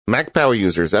Mac Power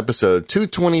Users, episode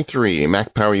 223.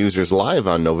 Mac Power Users live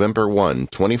on November 1,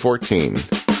 2014.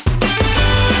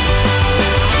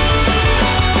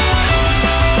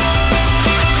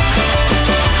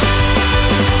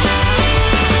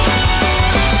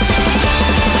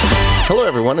 Hello,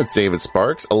 everyone. It's David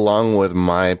Sparks, along with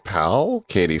my pal,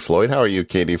 Katie Floyd. How are you,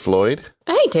 Katie Floyd?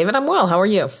 Hey, David. I'm well. How are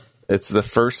you? It's the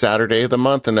first Saturday of the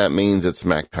month, and that means it's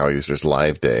Mac Power Users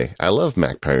Live Day. I love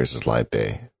Mac Power Users Live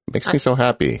Day. Makes me so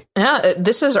happy. Yeah,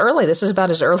 this is early. This is about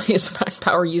as early as Mac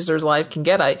Power Users Live can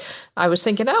get. I was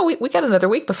thinking, we got another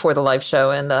week before the live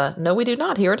show, and no, we do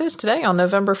not. Here it is today on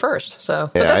November 1st. So,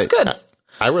 but that's good.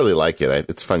 I really like it.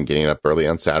 It's fun getting up early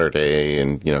on Saturday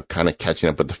and, kind of catching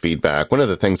up with the feedback. One of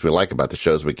the things we like about the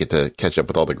show is we get to catch up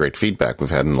with all the great feedback we've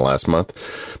had in the last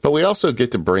month. But we also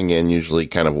get to bring in usually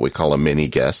kind of what we call a mini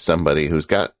guest, somebody who's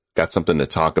got something to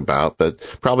talk about, but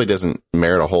probably doesn't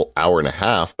merit a whole hour and a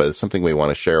half, but it's something we want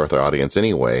to share with our audience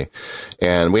anyway.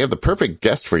 And we have the perfect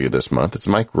guest for you this month. It's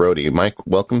Mike Rohde. Mike,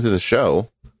 welcome to the show.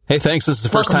 Hey, thanks. This is the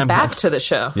first time back to the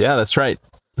show. Yeah, that's right.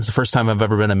 This is the first time I've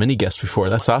ever been a mini guest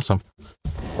before. That's awesome.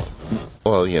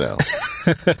 Well,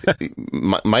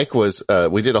 Mike was,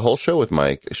 we did a whole show with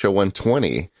Mike, show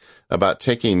 120, about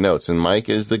taking notes. And Mike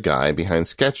is the guy behind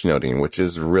sketchnoting, which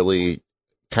is really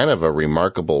kind of a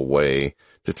remarkable way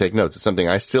to take notes. It's something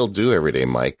I still do every day,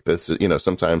 Mike. That's,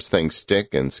 sometimes things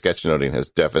stick, and sketchnoting has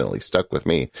definitely stuck with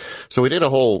me. So we did a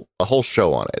whole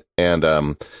show on it.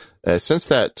 And, since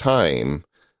that time,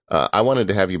 I wanted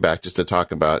to have you back just to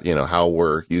talk about, how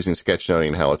we're using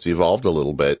sketchnoting, how it's evolved a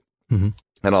little bit. Mm-hmm.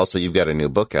 And also you've got a new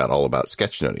book out all about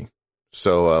sketchnoting.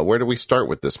 So, where do we start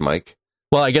with this, Mike?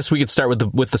 Well, I guess we could start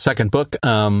with the second book.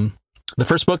 The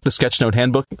first book, the Sketchnote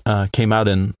Handbook, came out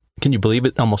in, can you believe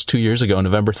it, almost 2 years ago,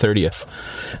 November 30th.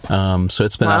 So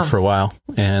it's been out for a while,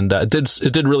 and it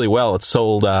did really well. It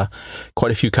sold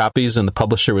quite a few copies, and the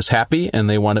publisher was happy, and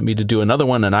they wanted me to do another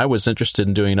one, and I was interested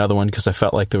in doing another one because I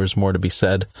felt like there was more to be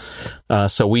said.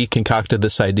 So we concocted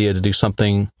this idea to do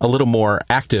something a little more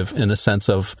active in a sense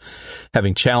of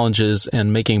having challenges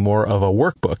and making more of a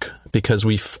workbook, because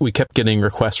we kept getting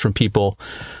requests from people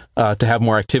to have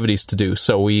more activities to do.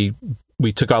 So we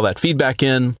took all that feedback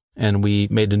in, and we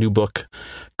made a new book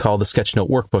called the Sketchnote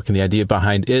Workbook. And the idea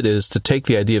behind it is to take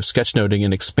the idea of sketchnoting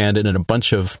and expand it in a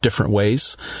bunch of different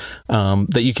ways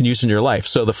that you can use in your life.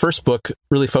 So the first book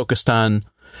really focused on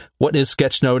what is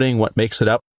sketchnoting, what makes it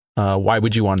up, why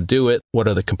would you want to do it, what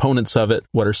are the components of it,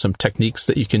 what are some techniques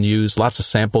that you can use, lots of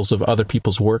samples of other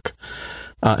people's work,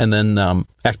 and then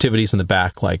activities in the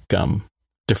back, like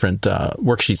different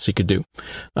worksheets you could do.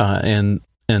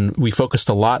 And we focused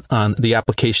a lot on the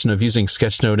application of using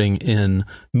sketchnoting in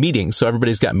meetings. So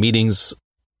everybody's got meetings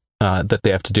that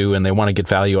they have to do, and they want to get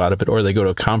value out of it, or they go to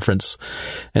a conference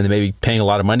and they may be paying a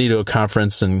lot of money to a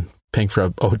conference and paying for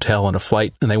a hotel and a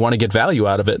flight, and they want to get value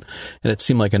out of it. And it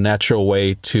seemed like a natural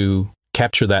way to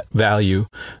capture that value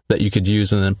that you could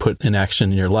use and then put in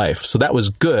action in your life. So that was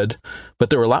good, but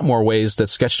there were a lot more ways that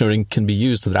sketchnoting can be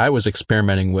used that I was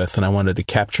experimenting with, and I wanted to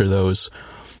capture those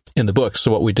in the book.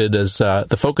 So what we did is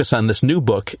the focus on this new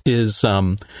book is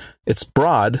it's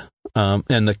broad,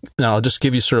 and I'll just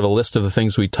give you sort of a list of the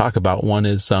things we talk about. One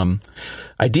is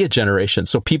idea generation.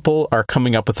 So people are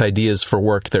coming up with ideas for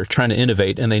work. They're trying to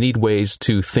innovate, and they need ways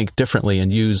to think differently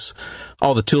and use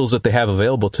all the tools that they have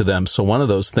available to them. So one of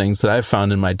those things that I've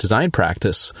found in my design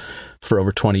practice for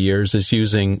over 20 years is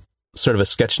using sort of a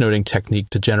sketchnoting technique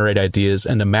to generate ideas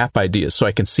and to map ideas so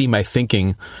I can see my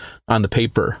thinking on the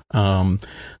paper.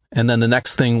 And then the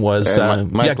next thing was,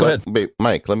 Mike, go ahead.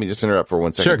 Mike, let me just interrupt for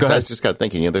 1 second. Sure, go ahead. I just got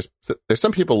thinking, there's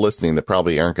some people listening that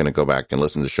probably aren't going to go back and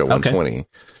listen to show 120. Okay.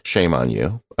 Shame on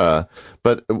you.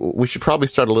 But we should probably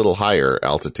start a little higher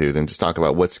altitude and just talk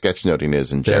about what sketchnoting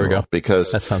is in general. There we go.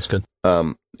 Because that sounds good.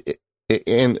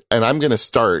 And I'm going to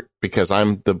start because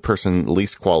I'm the person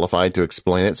least qualified to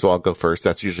explain it. So I'll go first.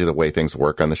 That's usually the way things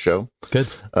work on the show. Good.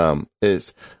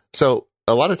 So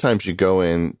a lot of times you go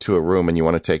into a room and you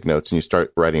want to take notes and you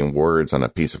start writing words on a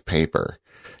piece of paper.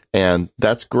 And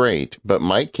that's great. But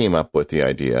Mike came up with the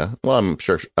idea. Well, I'm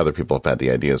sure other people have had the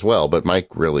idea as well, but Mike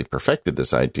really perfected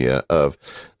this idea of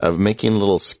making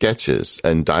little sketches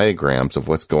and diagrams of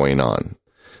what's going on.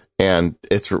 And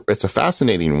it's a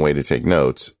fascinating way to take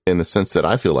notes in the sense that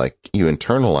I feel like you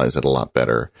internalize it a lot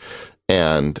better.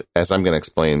 And as I'm going to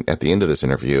explain at the end of this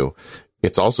interview,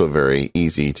 it's also very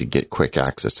easy to get quick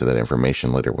access to that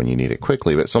information later when you need it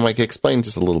quickly. But so, Mike, explain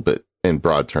just a little bit in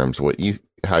broad terms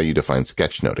how you define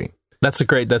sketchnoting. That's a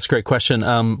great question.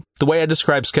 The way I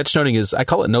describe sketchnoting is I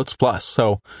call it Notes Plus.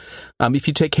 So if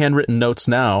you take handwritten notes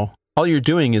now, all you're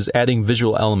doing is adding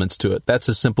visual elements to it. That's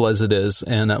as simple as it is.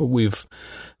 And we've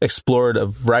explored, a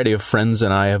variety of friends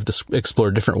and I have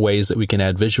explored different ways that we can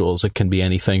add visuals. It can be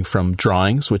anything from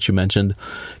drawings, which you mentioned.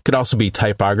 It could also be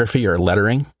typography or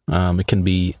lettering. It can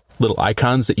be little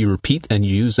icons that you repeat and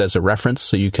use as a reference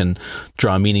so you can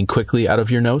draw meaning quickly out of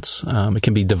your notes. It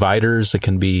can be dividers. It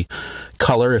can be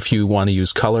color if you want to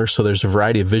use color. So there's a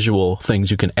variety of visual things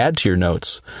you can add to your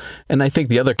notes. And I think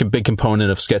the other big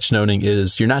component of sketchnoting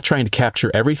is you're not trying to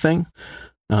capture everything.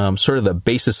 Sort of the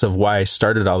basis of why I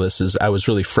started all this is I was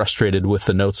really frustrated with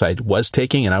the notes I was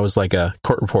taking, and I was like a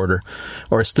court reporter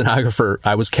or a stenographer.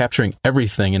 I was capturing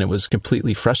everything, and it was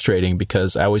completely frustrating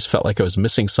because I always felt like I was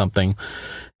missing something,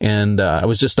 and I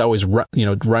was just always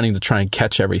running to try and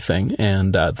catch everything.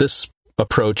 And this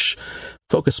approach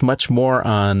focused much more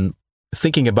on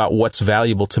thinking about what's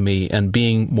valuable to me and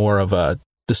being more of a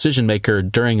decision maker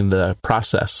during the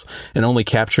process and only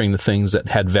capturing the things that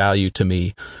had value to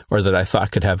me or that I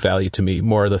thought could have value to me,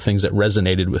 more of the things that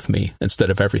resonated with me instead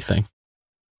of everything.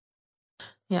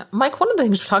 Yeah. Mike, one of the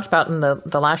things we talked about in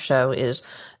the last show is,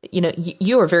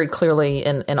 you are very clearly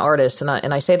an artist, and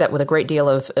I say that with a great deal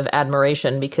of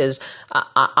admiration because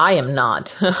I am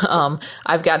not.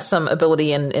 I've got some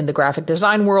ability in the graphic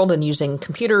design world and using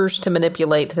computers to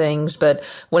manipulate things, but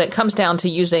when it comes down to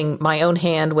using my own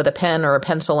hand with a pen or a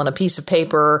pencil and a piece of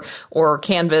paper or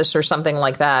canvas or something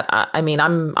like that,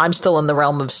 I'm still in the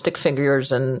realm of stick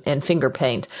figures and finger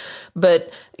paint.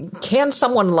 But can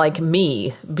someone like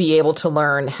me be able to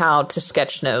learn how to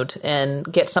sketchnote and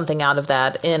get something out of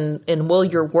that? And will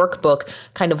your workbook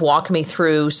kind of walk me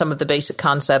through some of the basic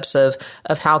concepts of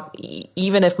how,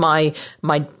 even if my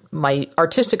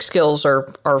artistic skills are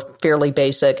fairly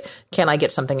basic, can I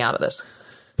get something out of this?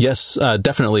 Yes,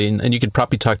 definitely. And you could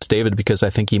probably talk to David because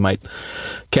I think he might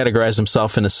categorize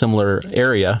himself in a similar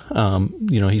area.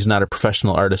 He's not a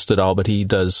professional artist at all, but he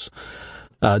does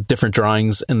different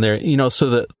drawings in there,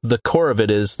 so the core of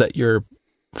it is that you're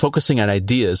focusing on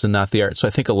ideas and not the art. So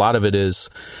I think a lot of it is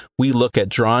we look at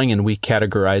drawing and we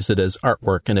categorize it as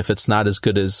artwork. And if it's not as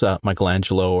good as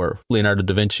Michelangelo or Leonardo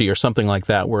da Vinci or something like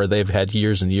that, where they've had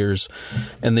years and years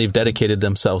and they've dedicated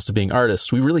themselves to being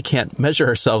artists, we really can't measure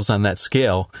ourselves on that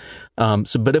scale.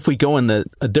 But if we go in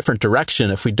a different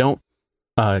direction, if we don't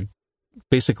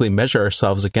basically measure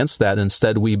ourselves against that.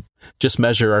 Instead, we just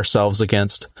measure ourselves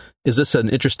against, is this an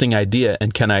interesting idea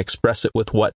and can I express it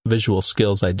with what visual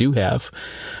skills I do have?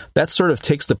 That sort of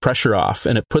takes the pressure off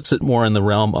and it puts it more in the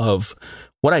realm of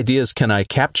what ideas can I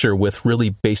capture with really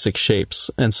basic shapes?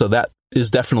 And so that is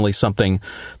definitely something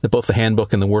that both the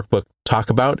handbook and the workbook talk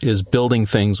about, is building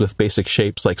things with basic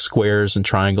shapes like squares and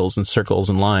triangles and circles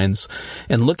and lines,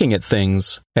 and looking at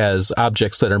things as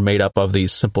objects that are made up of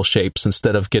these simple shapes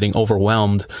instead of getting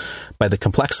overwhelmed by the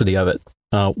complexity of it.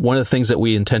 One of the things that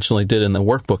we intentionally did in the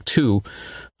workbook too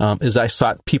is I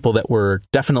sought people that were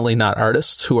definitely not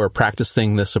artists who are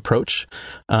practicing this approach,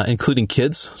 including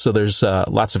kids. So there's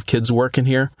lots of kids work in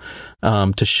here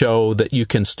to show that you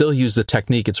can still use the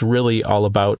technique. It's really all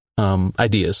about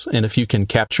ideas. And if you can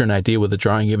capture an idea with a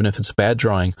drawing, even if it's a bad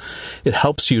drawing, it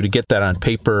helps you to get that on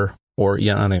paper or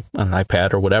on an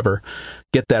iPad or whatever,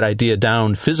 get that idea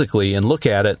down physically and look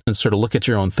at it and sort of look at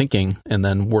your own thinking and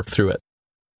then work through it.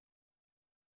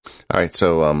 All right,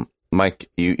 so Mike,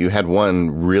 you had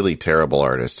one really terrible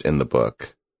artist in the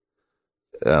book,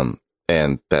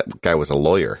 and that guy was a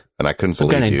lawyer, and I couldn't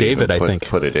believe you David,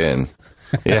 put it in.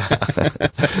 Yeah.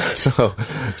 So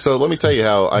let me tell you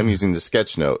how I'm using the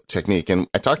sketchnote technique, and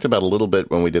I talked about a little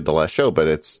bit when we did the last show,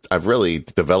 but I've really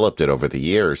developed it over the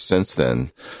years since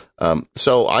then.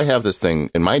 So I have this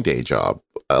thing in my day job.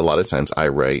 A lot of times I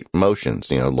write motions,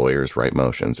 lawyers write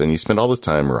motions, and you spend all this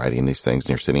time writing these things and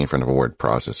you're sitting in front of a word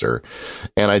processor.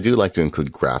 And I do like to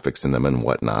include graphics in them and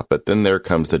whatnot. But then there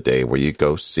comes the day where you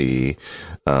go see,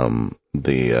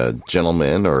 the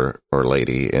gentleman or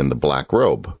lady in the black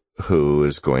robe who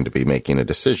is going to be making a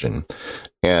decision.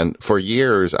 And for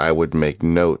years, I would make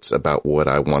notes about what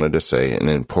I wanted to say and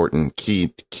important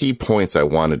key points I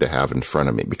wanted to have in front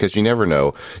of me, because you never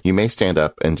know. You may stand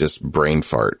up and just brain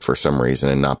fart for some reason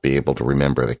and not be able to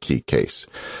remember the key case.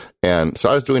 And so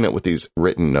I was doing it with these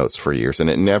written notes for years, and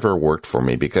it never worked for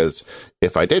me, because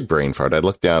if I did brain fart, I'd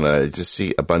look down and I'd just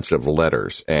see a bunch of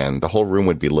letters, and the whole room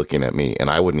would be looking at me, and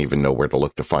I wouldn't even know where to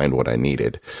look to find what I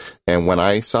needed. And when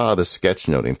I saw the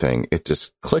sketchnoting thing, it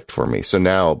just clicked for me. So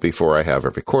now, before I have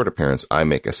every court appearance, I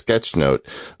make a sketch note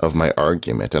of my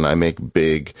argument, and I make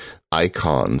big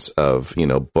icons of,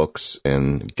 books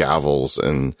and gavels,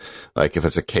 and like if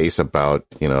it's a case about,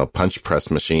 a punch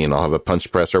press machine, I'll have a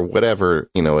punch press or whatever,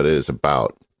 it is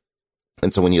about.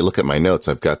 And so when you look at my notes,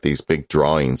 I've got these big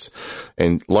drawings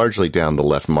and largely down the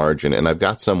left margin. And I've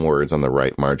got some words on the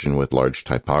right margin with large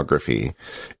typography.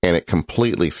 And it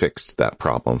completely fixed that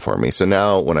problem for me. So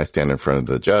now when I stand in front of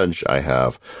the judge, I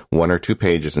have 1 or 2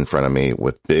 pages in front of me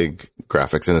with big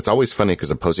graphics. And it's always funny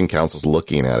because opposing counsel's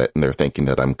looking at it and they're thinking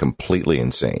that I'm completely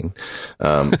insane.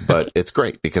 But it's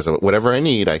great because whatever I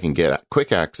need, I can get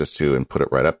quick access to and put it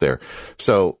right up there.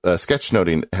 So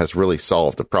sketchnoting has really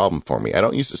solved the problem for me. I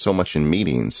don't use it so much in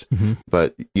meetings,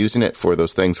 but using it for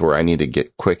those things where I need to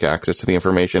get quick access to the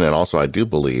information. And also I do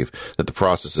believe that the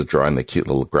process of drawing the cute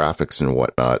little graphics and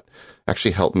whatnot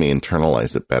actually helped me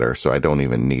internalize it better. So I don't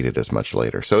even need it as much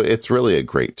later. So it's really a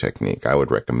great technique. I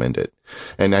would recommend it.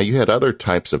 And now you had other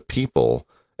types of people.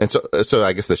 And so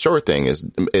I guess the short thing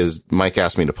is Mike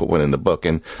asked me to put one in the book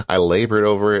and I labored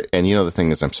over it. And the thing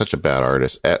is, I'm such a bad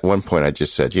artist. At one point I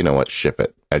just said, you know what, ship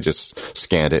it. I just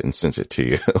scanned it and sent it to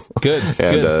you. Good.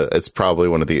 And it's probably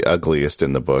one of the ugliest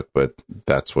in the book, but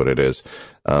that's what it is.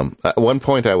 One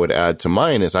point I would add to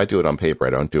mine is I do it on paper.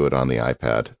 I don't do it on the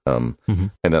iPad. And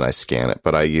then I scan it,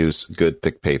 but I use good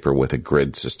thick paper with a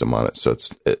grid system on it. So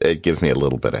it gives me a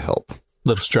little bit of help.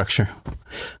 Little structure.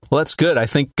 Well, that's good. I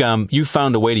think you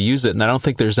found a way to use it, and I don't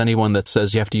think there's anyone that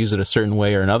says you have to use it a certain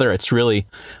way or another. It's really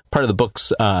part of the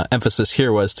book's emphasis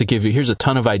here was to give you, here's a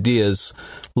ton of ideas.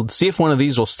 Let's see if one of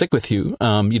these will stick with you.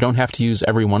 You don't have to use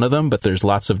every one of them, but there's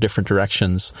lots of different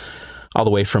directions, all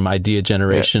the way from idea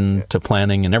generation to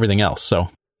planning and everything else. So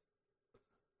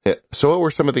what were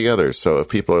some of the others? So if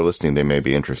people are listening, they may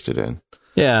be interested in.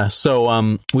 Yeah,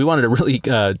 so we wanted to really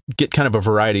get kind of a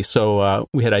variety. So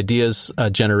we had ideas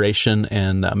generation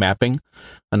and mapping.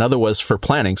 Another was for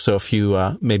planning. So if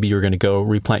you maybe you were going to go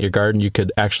replant your garden, you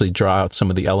could actually draw out some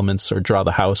of the elements or draw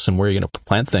the house and where you're going to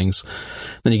plant things.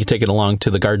 Then you could take it along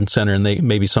to the garden center and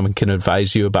maybe someone can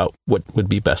advise you about what would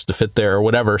be best to fit there or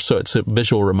whatever. So it's a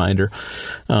visual reminder.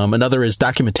 Another is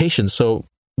documentation. So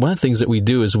one of the things that we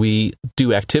do is we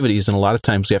do activities, and a lot of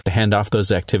times we have to hand off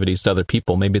those activities to other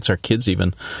people. Maybe it's our kids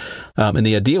even. And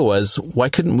the idea was, why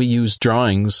couldn't we use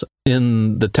drawings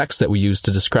in the text that we use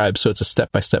to describe? So it's a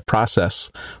step-by-step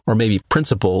process, or maybe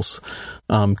principles.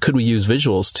 Could we use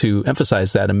visuals to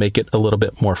emphasize that and make it a little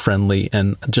bit more friendly?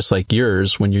 And just like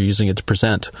yours, when you're using it to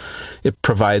present, it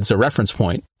provides a reference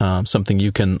point, something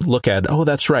you can look at. Oh,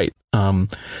 that's right.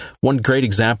 One great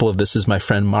example of this is my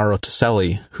friend Mauro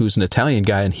Tiselli, who's an Italian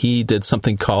guy, and he did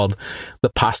something called the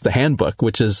Pasta Handbook,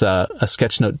 which is a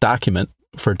sketchnote document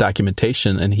for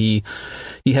documentation. And he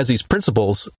has these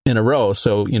principles in a row.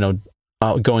 So,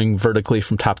 going vertically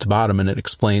from top to bottom, and it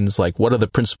explains like what are the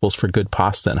principles for good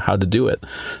pasta and how to do it.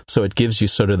 So it gives you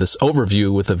sort of this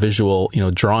overview with a visual,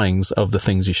 drawings of the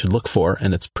things you should look for,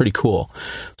 and it's pretty cool.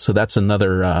 So that's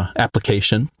another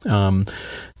application. And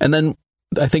then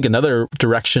I think another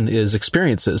direction is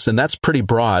experiences, and that's pretty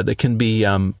broad. It can be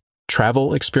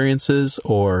travel experiences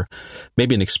or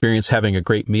maybe an experience having a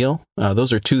great meal.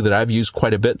 Those are two that I've used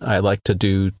quite a bit. I like to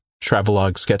do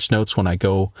travelogue sketch notes when I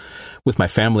go with my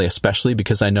family, especially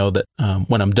because I know that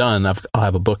when I'm done, I'll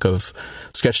have a book of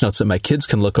sketch notes that my kids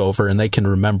can look over and they can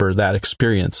remember that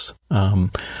experience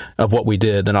of what we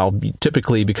did. And I'll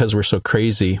typically, because we're so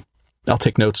crazy, I'll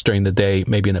take notes during the day,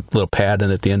 maybe in a little pad,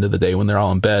 and at the end of the day when they're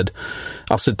all in bed,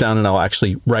 I'll sit down and I'll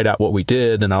actually write out what we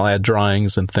did, and I'll add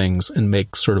drawings and things and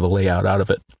make sort of a layout out of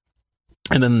it.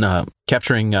 And then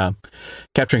capturing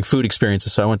food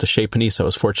experiences. So I went to Chez Panisse. I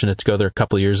was fortunate to go there a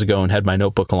couple of years ago and had my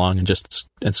notebook along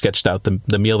and sketched out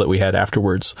the meal that we had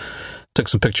afterwards. Took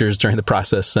some pictures during the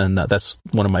process, and that's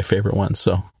one of my favorite ones.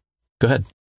 So go ahead.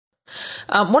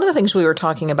 One of the things we were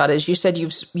talking about is you said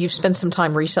you've spent some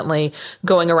time recently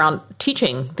going around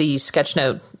teaching the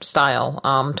sketchnote style,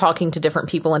 talking to different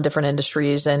people in different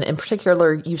industries, and in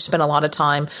particular, you've spent a lot of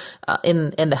time in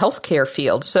the healthcare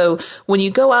field. So when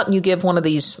you go out and you give one of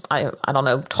these, I don't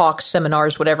know, talks,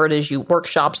 seminars, whatever it is,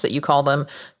 workshops that you call them,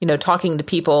 talking to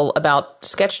people about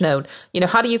sketchnote,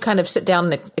 how do you kind of sit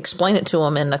down and explain it to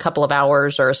them in a couple of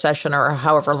hours or a session or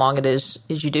however long it is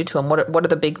you do to them? What are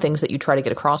the big things that you try to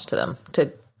get across to them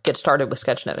to get started with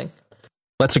sketchnoting?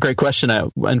 That's a great question.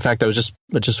 In fact, I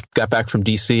just got back from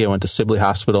DC. I went to Sibley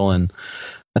Hospital, and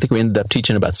I think we ended up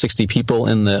teaching about 60 people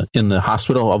in the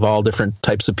hospital of all different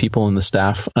types of people in the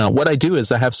staff. What I do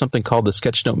is I have something called the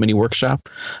Sketchnote Mini Workshop.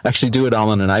 I actually do it all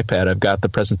on an iPad. I've got the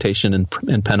presentation in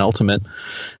Penultimate,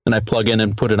 and I plug in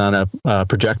and put it on a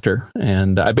projector.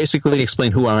 And I basically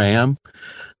explain who I am,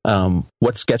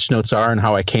 what sketchnotes are and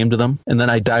how I came to them. And then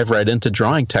I dive right into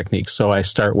drawing techniques. So I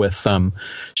start with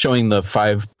showing the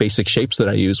 5 basic shapes that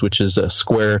I use, which is a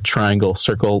square, triangle,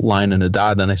 circle, line, and a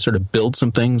dot. And I sort of build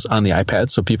some things on the iPad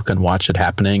so people can watch it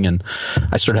happening. And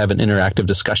I sort of have an interactive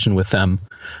discussion with them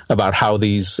about how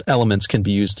these elements can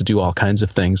be used to do all kinds of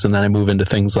things. And then I move into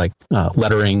things like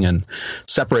lettering and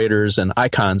separators and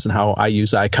icons, and how I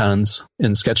use icons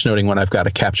in sketchnoting when I've got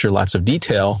to capture lots of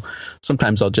detail.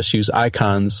 Sometimes I'll just use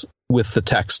icons with the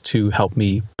text to help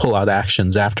me pull out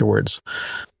actions afterwards.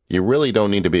 You really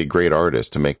don't need to be a great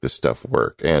artist to make this stuff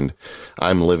work. And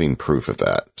I'm living proof of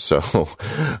that. So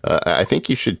I think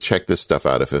you should check this stuff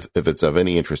out if it's of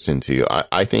any interest into you.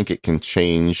 I think it can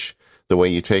change the way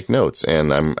you take notes.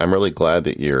 And I'm really glad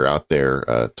that you're out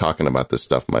there talking about this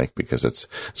stuff, Mike, because it's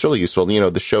really useful.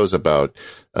 The show's about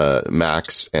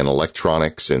Macs and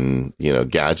electronics and,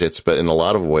 gadgets, but in a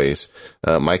lot of ways,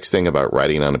 Mike's thing about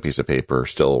writing on a piece of paper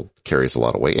still carries a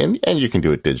lot of weight. And you can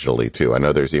do it digitally too. I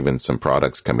know there's even some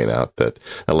products coming out that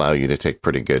allow you to take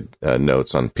pretty good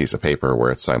notes on a piece of paper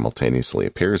where it simultaneously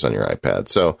appears on your iPad.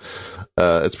 So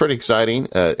it's pretty exciting.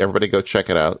 Everybody go check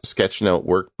it out. Sketchnote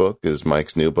Workbook is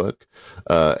Mike's new book.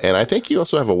 And I think you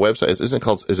also have a website. Is it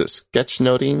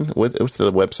Sketchnoting? What's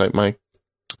the website, Mike?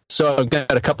 So I've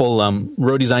got a couple,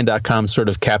 rowdesign.com sort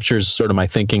of captures sort of my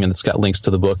thinking, and it's got links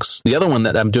to the books. The other one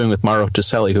that I'm doing with Mauro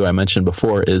Toselli, who I mentioned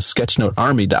before, is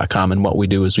sketchnotearmy.com. And what we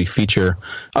do is we feature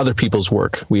other people's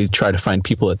work. We try to find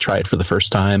people that try it for the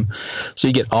first time. So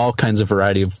you get all kinds of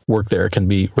variety of work there. It can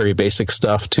be very basic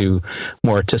stuff to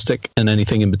more artistic and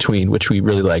anything in between, which we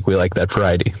really like. We like that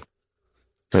variety.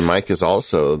 And Mike is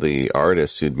also the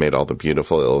artist who'd made all the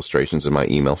beautiful illustrations in my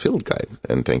email field guide.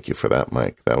 And thank you for that,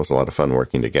 Mike. That was a lot of fun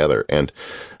working together. And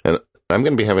I'm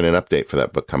going to be having an update for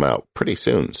that book come out pretty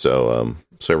soon. So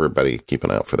everybody keep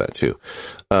an eye out for that too.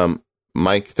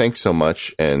 Mike, thanks so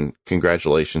much. And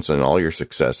congratulations on all your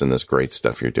success and this great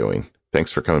stuff you're doing.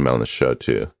 Thanks for coming on the show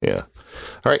too. Yeah.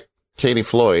 All right. Katie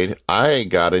Floyd, I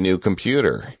got a new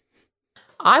computer.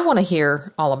 I want to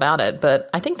hear all about it, but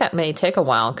I think that may take a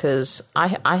while because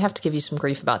I have to give you some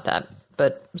grief about that.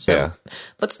 But so yeah.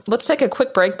 Let's take a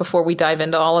quick break before we dive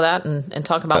into all of that and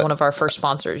talk about one of our first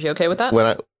sponsors. You okay with that?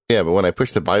 But when I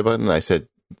pushed the buy button, I said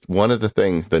one of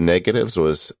the negatives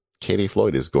was Katie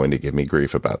Floyd is going to give me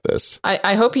grief about this.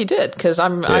 I hope you did because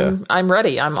I'm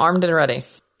ready. I'm armed and ready.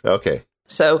 Okay.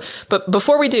 So, but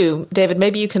before we do, David,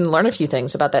 maybe you can learn a few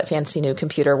things about that fancy new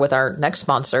computer with our next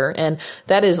sponsor, and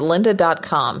that is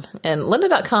lynda.com. And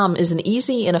lynda.com is an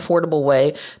easy and affordable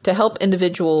way to help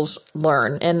individuals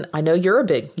learn. And I know you're a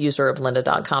big user of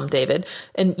lynda.com, David.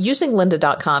 And using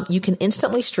lynda.com, you can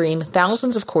instantly stream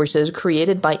thousands of courses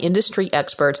created by industry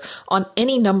experts on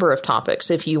any number of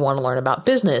topics. If you want to learn about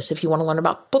business, if you want to learn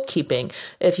about bookkeeping,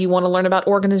 if you want to learn about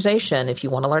organization, if you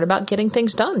want to learn about getting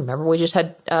things done. Remember, we just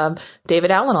had David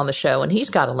Allen on the show, and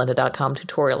he's got a lynda.com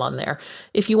tutorial on there.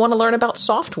 If you want to learn about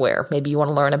software, maybe you want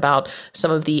to learn about some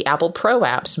of the Apple Pro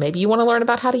apps. Maybe you want to learn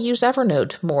about how to use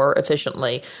Evernote more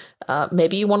efficiently.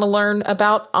 Maybe you want to learn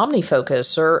about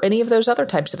OmniFocus or any of those other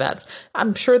types of apps.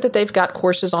 I'm sure that they've got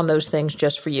courses on those things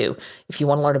just for you. If you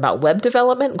want to learn about web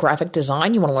development, graphic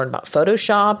design, you want to learn about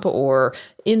Photoshop or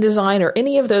InDesign or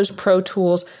any of those pro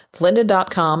tools,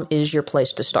 lynda.com is your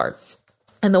place to start.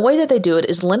 And the way that they do it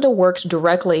is Lynda works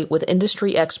directly with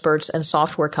industry experts and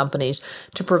software companies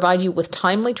to provide you with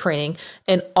timely training.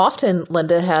 And often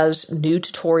Lynda has new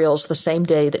tutorials the same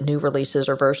day that new releases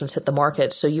or versions hit the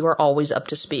market, so you are always up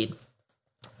to speed.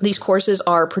 These courses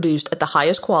are produced at the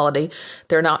highest quality.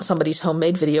 They're not somebody's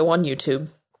homemade video on YouTube.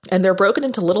 And they're broken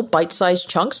into little bite-sized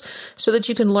chunks so that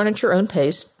you can learn at your own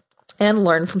pace and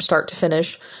learn from start to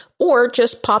finish, or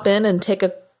just pop in and take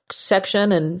a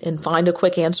section and find a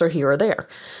quick answer here or there.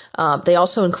 They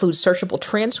also include searchable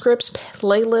transcripts,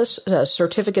 playlists, a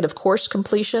certificate of course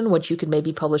completion, which you can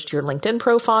maybe publish to your LinkedIn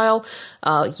profile,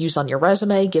 use on your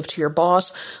resume, give to your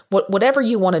boss, whatever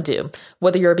you want to do.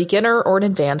 Whether you're a beginner or an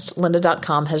advanced,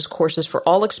 lynda.com has courses for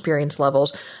all experience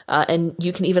levels, and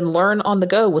you can even learn on the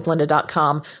go with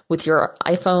lynda.com with your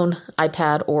iPhone,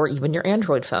 iPad, or even your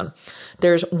Android phone.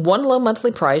 There's one low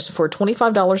monthly price. For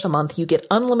 $25 a month, you get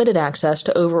unlimited access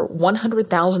to over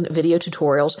 100,000 video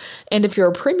tutorials, and if you're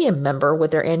a premium member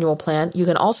with their annual plan, you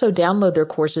can also download their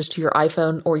courses to your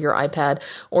iPhone or your iPad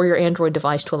or your Android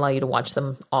device to allow you to watch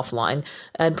them offline.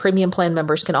 And premium plan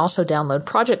members can also download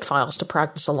project files to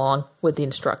practice along with the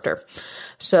instructor.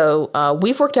 So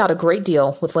we've worked out a great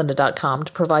deal with lynda.com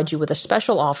to provide you with a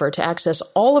special offer to access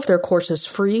all of their courses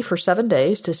free for 7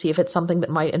 days to see if it's something that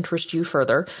might interest you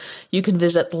further. You can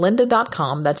visit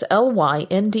lynda.com, that's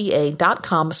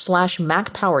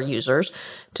lynda.com/MacPower users,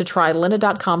 to try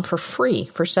lynda.com for free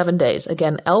for 7 days.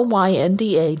 Again,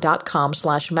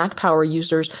 lynda.com/Mac Power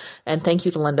users. And thank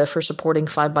you to Linda for supporting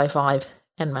 5x5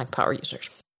 and Mac Power users.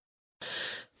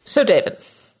 So, David.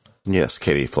 Yes,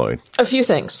 Katie Floyd. A few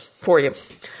things for you.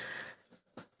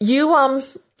 You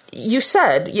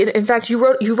said, in fact, you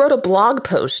wrote a blog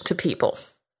post to people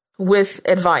with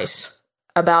advice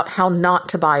about how not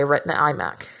to buy a Retina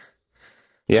iMac.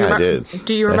 Yeah, I did.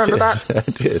 Do you remember that? I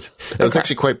did. It was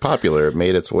actually quite popular. It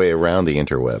made its way around the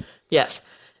interweb. Yes.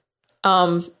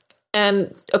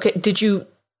 And okay, did you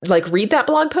read that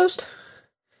blog post?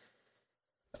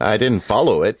 I didn't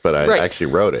follow it, but I actually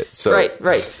wrote it. So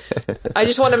Right. I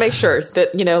just want to make sure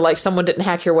that someone didn't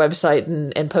hack your website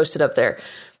and post it up there,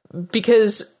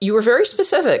 because you were very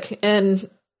specific, and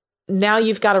now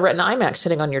you've got a Retina iMac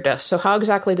sitting on your desk. So how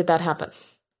exactly did that happen?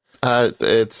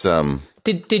 It's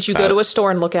Did you go to a store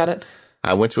and look at it?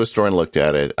 I went to a store and looked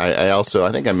at it. I also,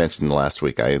 I think I mentioned last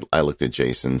week, I looked at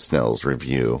Jason Snell's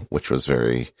review, which was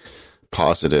very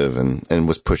positive and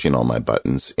was pushing all my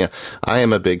buttons. Yeah, I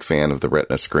am a big fan of the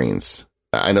Retina screens.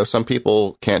 I know some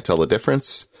people can't tell the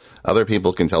difference. Other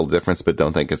people can tell the difference, but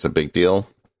don't think it's a big deal.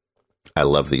 I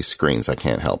love these screens. I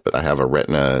can't help it. I have a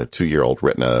 2-year-old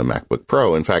Retina MacBook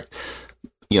Pro. In fact,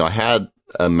 I had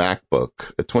a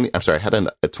MacBook, I had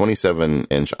a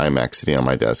 27-inch iMac sitting on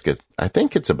my desk. I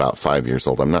think it's about 5 years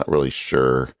old. I'm not really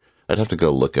sure. I'd have to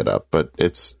go look it up, but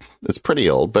it's pretty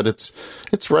old, but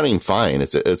it's running fine.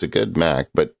 It's a good Mac.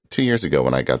 But 2 years ago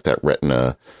when I got that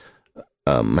Retina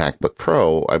MacBook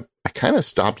Pro, I kind of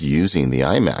stopped using the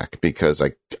iMac because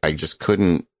I just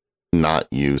couldn't not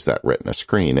use that Retina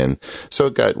screen. And so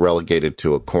it got relegated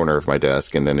to a corner of my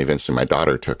desk, and then eventually my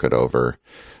daughter took it over.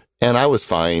 And I was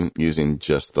fine using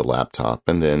just the laptop.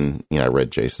 And then, I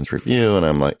read Jason's review,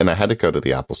 and and I had to go to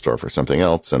the Apple store for something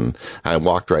else. And I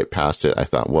walked right past it. I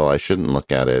thought, well, I shouldn't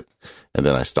look at it. And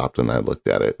then I stopped and I looked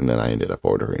at it, and then I ended up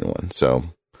ordering one. So,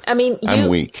 I'm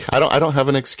weak. I don't have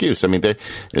an excuse.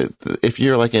 If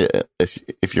you're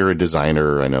if you're a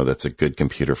designer, I know that's a good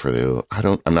computer for you.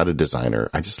 I'm not a designer.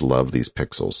 I just love these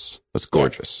pixels. It's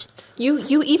gorgeous.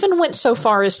 You even went so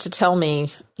far as to tell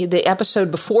me the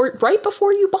episode right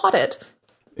before you bought it.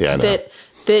 Yeah, I know.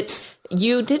 That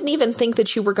you didn't even think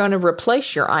that you were going to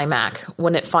replace your iMac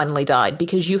when it finally died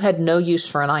because you had no use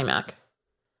for an iMac.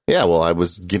 Yeah, well, I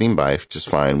was getting by just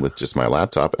fine with just my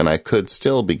laptop, and I could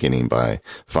still be getting by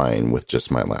fine with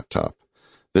just my laptop.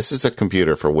 This is a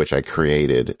computer for which I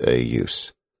created a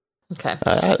use. Okay.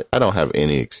 I don't have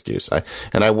any excuse.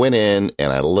 I went in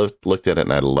and I looked at it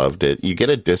and I loved it. You get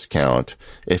a discount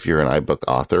if you're an iBook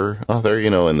author,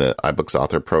 in the iBooks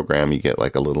author program, you get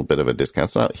a little bit of a discount.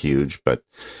 It's not huge, but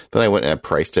then I went and I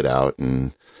priced it out,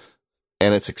 and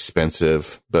it's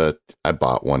expensive, but I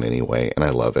bought one anyway, and I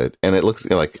love it. And it looks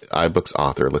like iBooks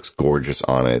Author looks gorgeous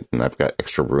on it, and I've got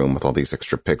extra room with all these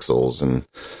extra pixels. And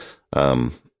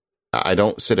I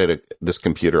don't sit at this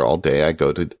computer all day.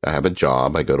 I have a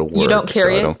job. I go to work. You don't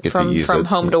carry it from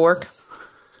home to work?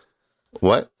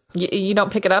 What? You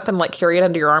don't pick it up and carry it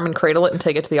under your arm and cradle it and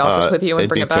take it to the office with you and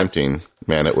bring it back? It'd be tempting.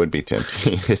 Man, it would be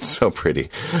tempting. It's so pretty.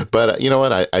 But you know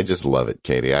what? I just love it,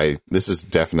 Katie. This is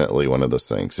definitely one of those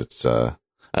things. It's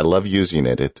I love using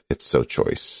it. It's so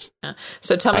choice. Yeah.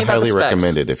 So tell me about the specs. I highly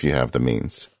recommend it if you have the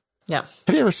means. Yeah.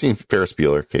 Have you ever seen Ferris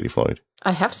Bueller, Katie Floyd?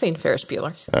 I have seen Ferris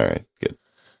Bueller. All right, good.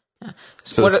 Yeah.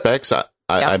 So the specs,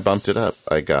 I bumped it up.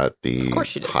 I got the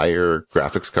higher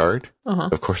graphics card. Uh-huh.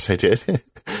 Of course I did.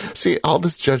 See, all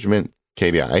this judgment,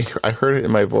 Katie, I heard it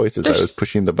in my voice as I was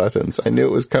pushing the buttons. I knew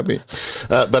it was coming.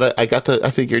 But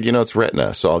I figured, it's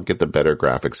Retina, so I'll get the better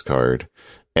graphics card.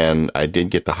 And I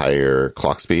did get the higher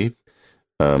clock speed.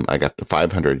 I got the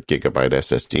 500 gigabyte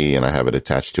SSD, and I have it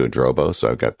attached to a Drobo,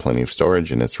 so I've got plenty of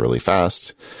storage, and it's really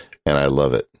fast. And I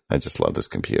love it. I just love this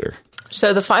computer.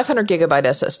 So the 500 gigabyte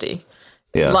SSD,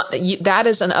 that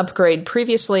is an upgrade.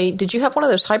 Previously, did you have one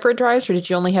of those hybrid drives, or did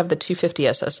you only have the 250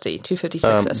 SSD,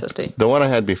 256 SSD? The one I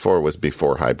had before was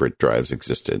before hybrid drives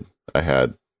existed. I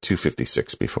had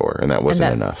 256 before, and that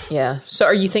wasn't enough. Yeah. So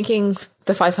are you thinking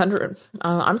the 500?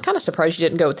 I'm kind of surprised you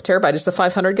didn't go with the terabyte. Is the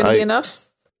 500 going to be enough?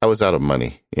 I was out of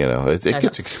money. It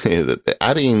gets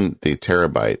adding the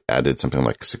terabyte added something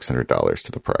like $600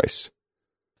 to the price.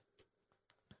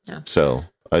 Yeah. So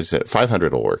I said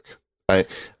 500 will work.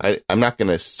 I'm not going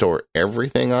to store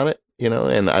everything on it,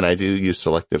 and I do use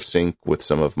Selective Sync with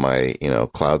some of my,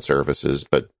 cloud services,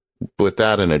 but with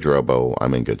that and a Drobo,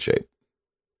 I'm in good shape.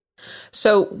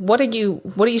 So what are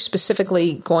you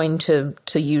specifically going to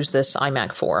use this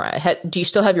iMac for? Do you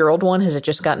still have your old one? Has it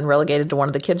just gotten relegated to one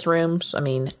of the kids' rooms?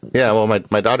 Yeah, well,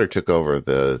 my daughter took over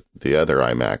the other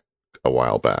iMac a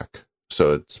while back,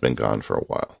 so it's been gone for a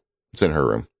while. It's in her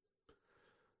room.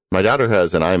 My daughter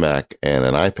has an iMac and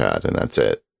an iPad, and that's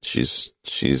it. She's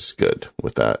good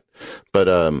with that. But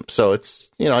so it's,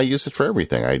 I use it for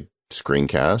everything. I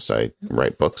screencast, I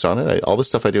write books on it. All the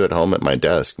stuff I do at home at my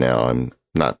desk now, I'm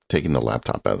not taking the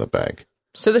laptop out of the bag.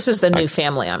 So this is the new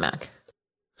family iMac.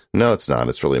 No, it's not.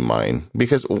 It's really mine,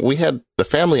 because we had the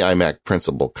family iMac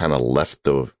principle kind of left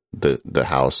the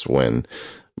house when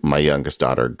my youngest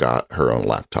daughter got her own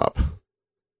laptop.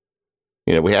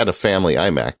 We had a family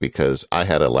iMac because I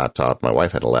had a laptop, my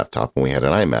wife had a laptop, and we had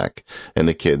an iMac, and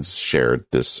the kids shared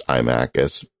this iMac,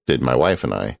 as did my wife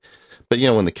and I. But,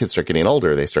 when the kids start getting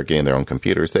older, they start getting their own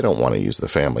computers. They don't want to use the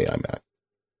family iMac.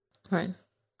 Right.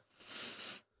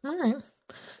 All right.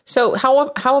 So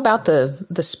how about the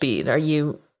speed?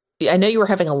 I know you were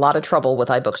having a lot of trouble with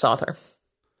iBooks Author.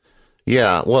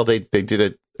 Yeah, well, they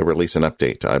did release an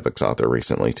update to iBooks Author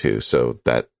recently, too. So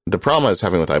that the problem I was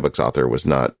having with iBooks Author was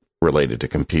not related to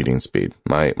computing speed.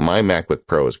 My MacBook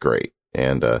Pro is great,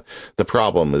 and the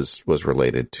problem was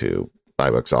related to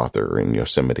iBooks Author and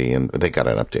Yosemite, and they got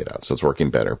an update out, so it's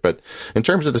working better. But in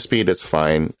terms of the speed, it's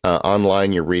fine.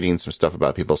 Online, you're reading some stuff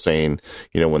about people saying,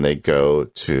 when they go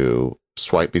to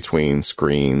swipe between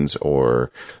screens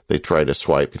or they try to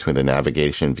swipe between the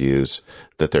navigation views,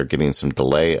 that they're getting some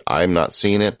delay. I'm not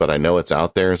seeing it, but I know it's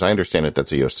out there. As I understand it,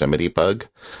 that's a Yosemite bug.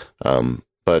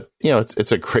 But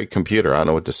it's a great computer. I don't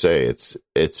know what to say. It's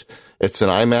an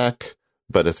iMac,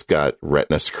 but it's got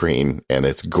Retina screen and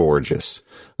it's gorgeous.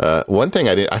 One thing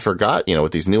I forgot,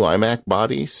 with these new iMac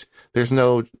bodies, there's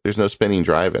no spinning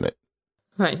drive in it.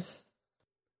 Right.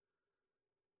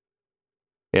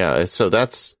 Yeah. So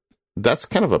that's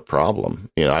kind of a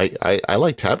problem. I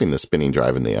liked having the spinning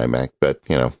drive in the iMac, but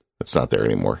it's not there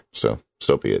anymore. So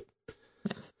be it.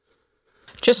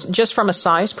 Just from a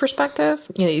size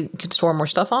perspective, you could store more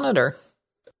stuff on it, or?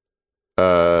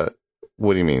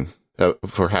 What do you mean?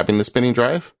 For having the spinning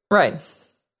drive? Right.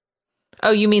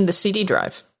 Oh, you mean the CD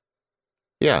drive?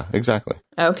 Yeah, exactly.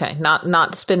 Okay,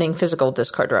 not spinning physical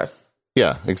disk hard drive.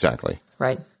 Yeah, exactly.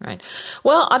 Right.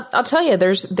 Well, I'll tell you,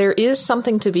 there is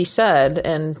something to be said,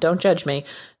 and don't judge me,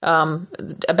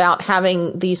 about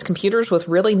having these computers with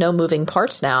really no moving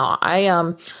parts now.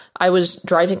 I was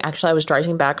driving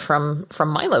back from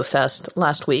Milo Fest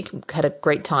last week. Had a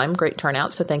great time, great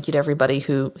turnout. So thank you to everybody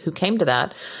who came to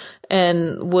that,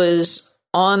 and was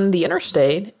on the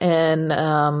interstate,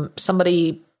 and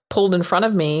somebody pulled in front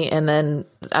of me, and then,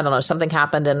 I don't know, something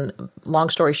happened, and long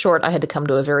story short, I had to come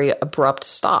to a very abrupt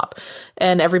stop.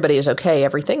 And everybody is okay.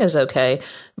 Everything is okay.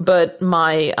 But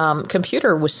my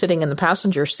computer was sitting in the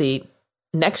passenger seat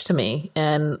next to me,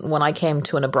 and when I came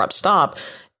to an abrupt stop,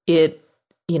 it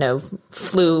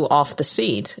flew off the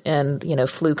seat and,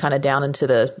 flew kind of down into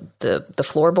the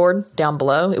floorboard down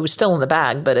below. It was still in the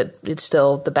bag, but it's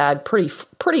still, the bag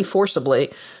pretty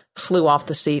forcibly flew off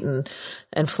the seat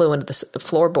and flew into the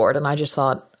floorboard. And I just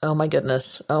thought, oh my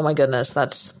goodness,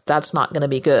 that's not going to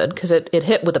be good, because it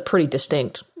hit with a pretty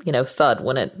distinct, thud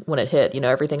when it hit.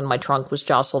 Everything in my trunk was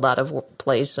jostled out of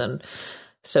place and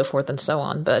so forth and so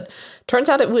on. But turns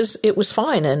out it was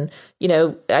fine. And,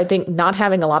 I think not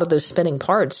having a lot of those spinning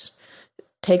parts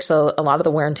takes a lot of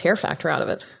the wear and tear factor out of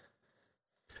it.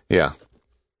 Yeah.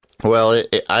 Well,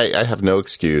 I have no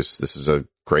excuse. This is a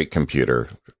great computer,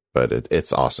 but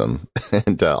it's awesome.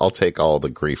 And I'll take all the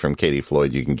grief from Katie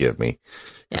Floyd you can give me,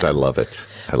 because I love it.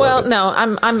 No,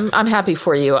 I'm happy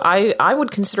for you. I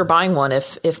would consider buying one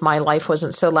if my life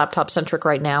wasn't so laptop centric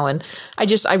right now. And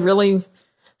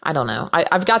I don't know.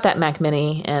 I've got that Mac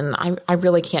Mini, and I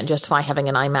really can't justify having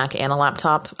an iMac and a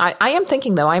laptop. I am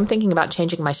thinking about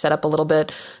changing my setup a little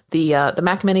bit. The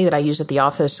Mac Mini that I use at the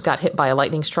office got hit by a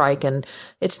lightning strike, and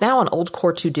it's now an old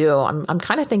Core 2 Duo. I'm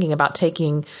kind of thinking about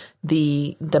taking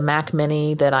the Mac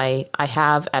Mini that I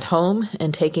have at home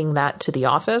and taking that to the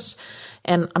office.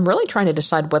 And I'm really trying to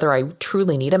decide whether I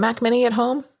truly need a Mac Mini at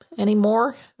home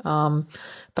anymore. But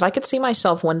I could see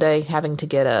myself one day having to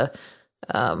get a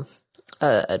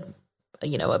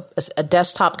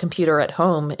desktop computer at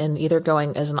home, and either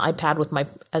going as an iPad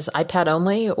as iPad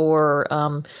only, or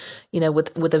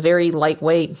with a very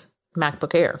lightweight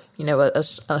MacBook Air,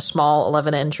 a small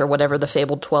 11-inch or whatever the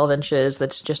fabled 12 inch is,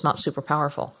 that's just not super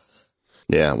powerful.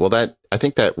 Yeah, well, I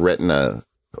think that Retina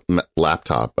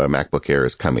laptop, MacBook Air,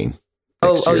 is coming.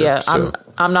 Oh yeah, so.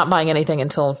 I'm not buying anything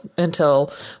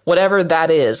until whatever that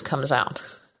is comes out.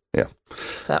 Yeah.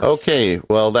 Okay.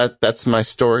 Well, that's my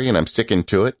story, and I'm sticking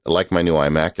to it. I like my new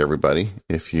iMac, everybody.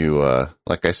 If you,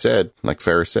 like I said, like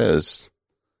Ferris says,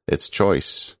 it's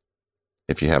choice.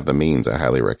 If you have the means, I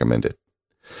highly recommend it.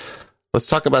 Let's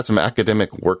talk about some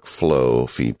academic workflow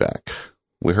feedback.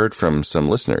 We heard from some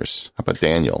listeners. How about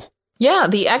Daniel? Yeah,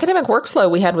 the academic workflow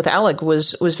we had with Alec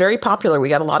was very popular. We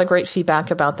got a lot of great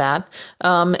feedback about that.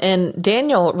 And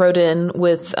Daniel wrote in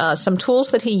with some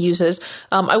tools that he uses.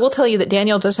 I will tell you that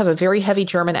Daniel does have a very heavy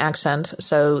German accent,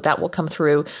 so that will come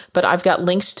through. But I've got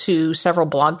links to several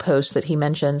blog posts that he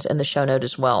mentions in the show note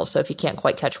as well, so if you can't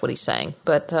quite catch what he's saying.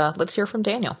 But let's hear from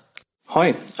Daniel.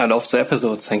 Hi, I loved the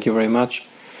episodes. Thank you very much.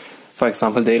 For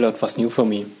example, Daylight was new for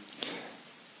me.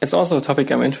 It's also a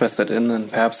topic I'm interested in, and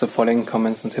perhaps the following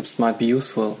comments and tips might be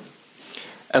useful.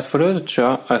 As for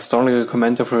literature, I strongly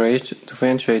recommend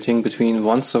differentiating between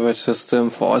one storage system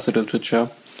for all the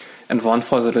literature and one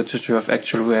for the literature I've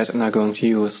actually read and are going to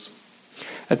use.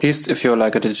 At least if you're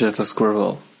like a digital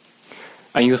squirrel.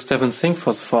 I use Stephen Sink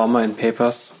for the former and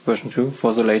Papers, version 2,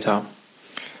 for the later.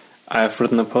 I've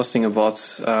written a posting about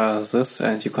this,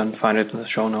 and you can find it in the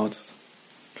show notes.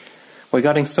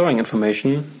 Regarding storing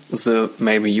information, the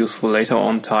maybe useful later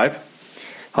on type,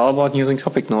 how about using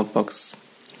topic notebooks?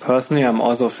 Personally, I'm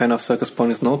also a fan of Circus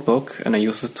Pony's notebook, and I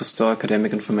use it to store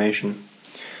academic information.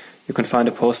 You can find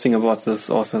a posting about this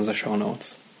also in the show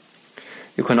notes.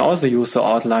 You can also use the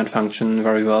outline function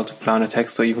very well to plan a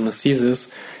text or even a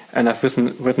thesis, and I've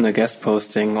written a guest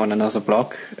posting on another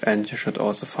blog, and you should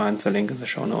also find the link in the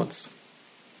show notes.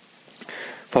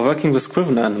 For working with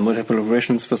Scrivener and multiple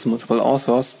revisions with multiple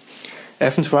authors, I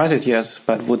haven't tried it yet,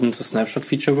 but wouldn't the snapshot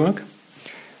feature work?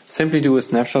 Simply do a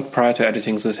snapshot prior to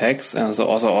editing the text, and the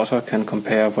author can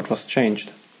compare what was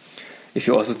changed. If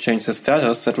you also change the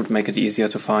status, that would make it easier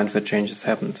to find where changes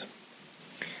happened.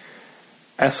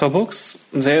 As for books,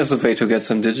 there is a way to get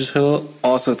them digital,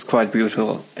 also it's quite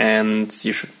beautiful, and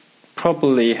you should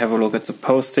probably have a look at the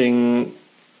posting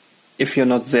if you're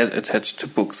not that attached to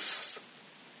books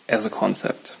as a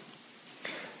concept.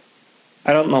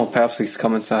 I don't know, perhaps these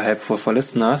comments are helpful for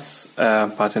listeners,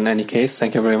 but in any case,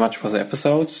 thank you very much for the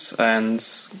episode, and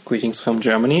greetings from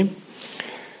Germany,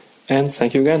 and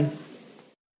thank you again.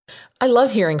 I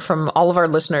love hearing from all of our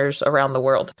listeners around the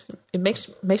world. It makes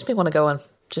me want to go on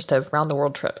just a round the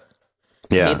world trip.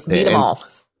 Yeah. Meet them all.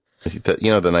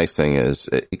 The nice thing is,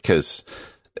 because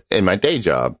in my day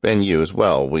job, and you as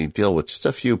well, we deal with just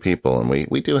a few people, and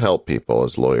we do help people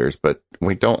as lawyers, but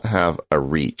we don't have a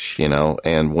reach,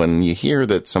 and when you hear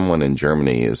that someone in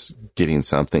Germany is getting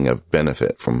something of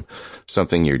benefit from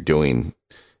something you're doing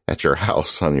at your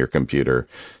house on your computer,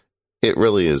 it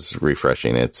really is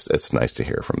refreshing. It's nice to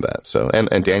hear from that. So,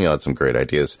 and Daniel had some great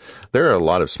ideas. There are a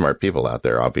lot of smart people out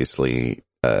there, obviously,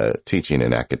 teaching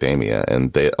in academia,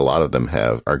 and a lot of them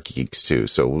are geeks too.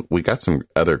 So we got some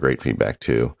other great feedback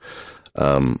too.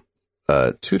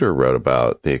 Tudor wrote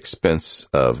about the expense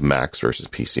of Macs versus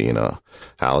PC.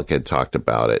 Alec had talked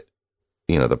about it,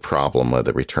 the problem of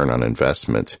the return on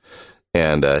investment.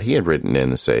 And he had written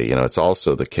in to say, it's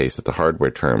also the case that the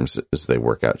hardware terms, as they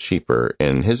work out cheaper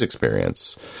in his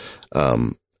experience.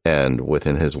 And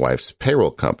within his wife's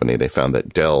payroll company, they found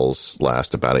that Dells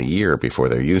last about a year before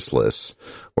they're useless,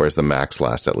 whereas the Macs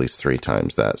last at least 3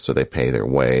 times that. So they pay their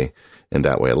way in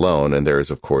that way alone. And there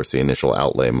is, of course, the initial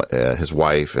outlay. His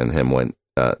wife and him went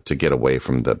to get away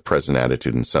from the present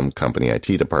attitude in some company IT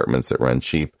departments that run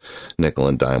cheap, nickel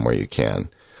and dime where you can.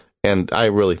 And I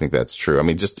really think that's true. I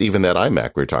mean, just even that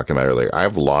iMac we were talking about earlier,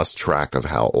 I've lost track of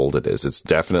how old it is. It's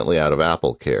definitely out of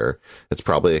Apple Care. It's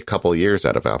probably a couple years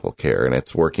out of Apple Care, and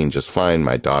it's working just fine.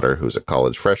 My daughter, who's a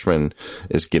college freshman,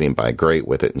 is getting by great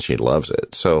with it, and she loves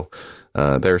it. So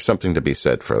there's something to be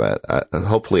said for that.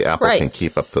 Hopefully Apple can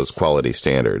keep up those quality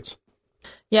standards.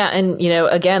 Yeah, and,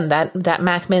 again, that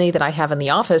Mac Mini that I have in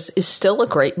the office is still a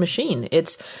great machine.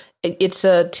 It's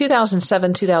a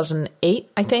 2007, 2008,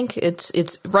 I think.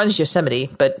 It runs Yosemite,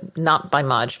 but not by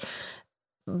much.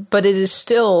 But it is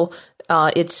still,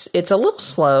 it's a little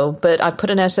slow, but I've put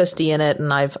an SSD in it,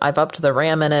 and I've upped the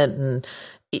RAM in it, and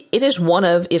it is one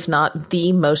of, if not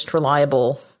the most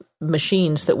reliable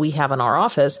machines that we have in our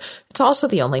office. It's also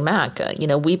the only Mac.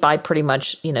 We buy pretty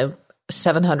much,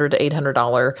 $700 to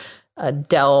 $800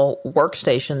 Dell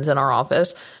workstations in our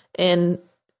office, and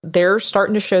they're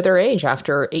starting to show their age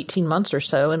after 18 months or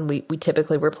so, and we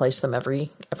typically replace them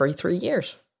every 3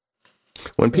 years.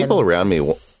 When people around me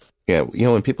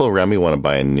when people around me want to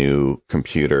buy a new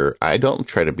computer, I don't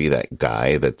try to be that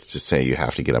guy that's just saying you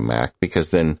have to get a Mac, because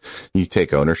then you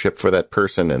take ownership for that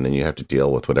person, and then you have to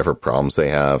deal with whatever problems they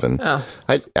have. And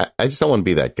I just don't want to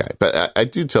be that guy. But I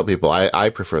do tell people I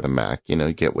prefer the Mac.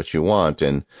 You get what you want.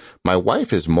 And my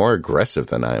wife is more aggressive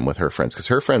than I am with her friends, because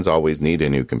her friends always need a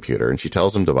new computer, and she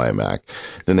tells them to buy a Mac.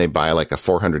 Then they buy like a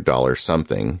 $400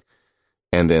 something.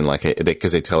 And then,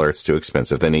 because they tell her it's too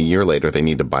expensive. Then a year later, they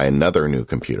need to buy another new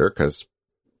computer because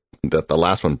the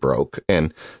last one broke.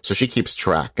 And so she keeps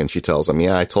track, and she tells them,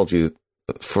 I told you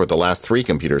for the last 3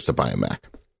 computers to buy a Mac.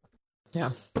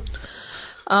 Yeah.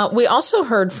 We also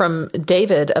heard from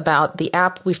David about the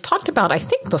app we've talked about, I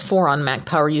think, before on Mac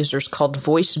Power Users called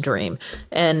Voice Dream.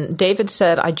 And David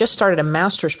said, I just started a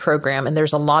master's program and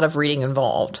there's a lot of reading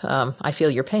involved. I feel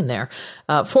your pain there.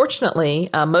 Fortunately,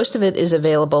 most of it is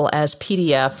available as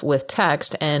PDF with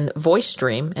text, and Voice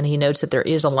Dream, and he notes that there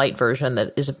is a light version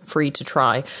that is free to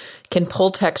try, can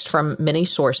pull text from many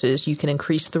sources. You can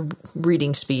increase the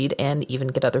reading speed and even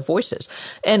get other voices.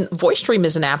 And Voice Dream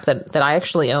is an app that I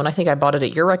actually own. I think I bought it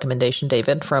at your recommendation,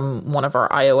 David, from one of our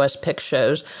iOS pick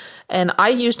shows. And I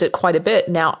used it quite a bit.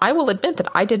 Now, I will admit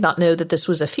that I did not know that this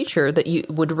was a feature that you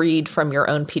would read from your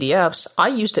own PDFs. I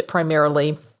used it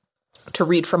primarily to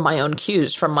read from my own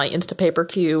queues, from my Instapaper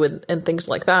queue and things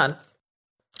like that,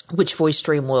 which Voice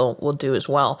Dream will do as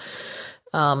well.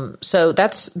 So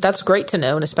that's great to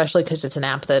know, and especially because it's an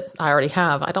app that I already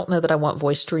have. I don't know that I want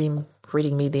Voice Dream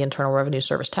reading me the Internal Revenue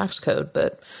Service tax code,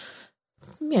 but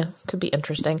yeah, could be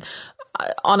interesting.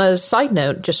 On a side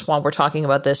note, just while we're talking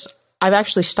about this, I've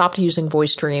actually stopped using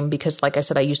Voice Dream because, like I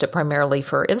said, I used it primarily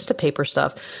for Instapaper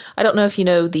stuff. I don't know if you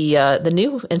know, the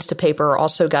new Instapaper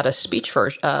also got a speech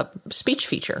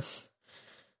feature.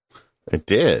 It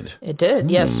did? It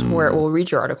did, yes, where it will read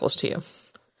your articles to you.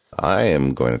 I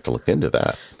am going to look into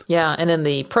that. Yeah, and in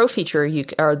the Pro feature,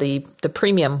 or the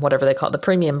premium, whatever they call it, the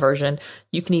premium version,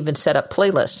 you can even set up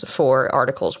playlists for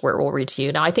articles where it will read to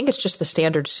you. Now, I think it's just the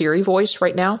standard Siri voice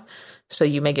right now, so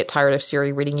you may get tired of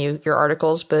Siri reading you your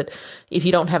articles. But if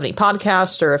you don't have any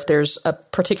podcasts, or if there's a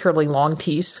particularly long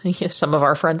piece, some of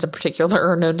our friends in particular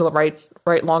are known to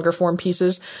write longer form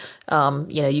pieces,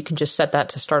 you can just set that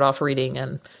to start off reading,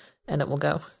 and it will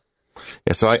go.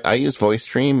 Yeah, so I use Voice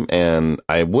Dream, and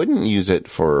I wouldn't use it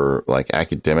for like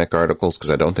academic articles because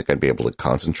I don't think I'd be able to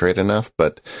concentrate enough.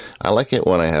 But I like it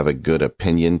when I have a good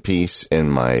opinion piece in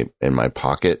my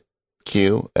Pocket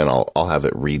queue, and I'll have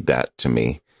it read that to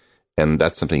me, and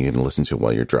that's something you can listen to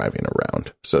while you're driving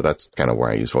around. So that's kind of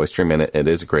where I use Voice Dream, and it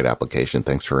is a great application.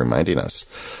 Thanks for reminding us.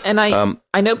 And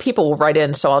I know people will write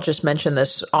in, so I'll just mention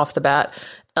this off the bat.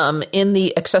 In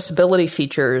the accessibility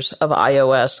features of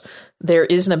iOS, there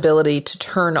is an ability to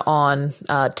turn on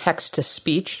text to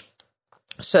speech,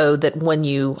 so that when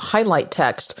you highlight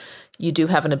text, you do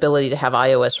have an ability to have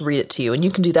iOS read it to you. And you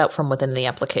can do that from within the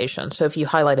application. So if you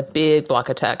highlight a big block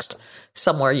of text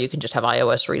somewhere, you can just have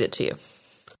iOS read it to you.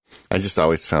 I just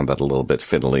always found that a little bit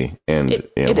fiddly, and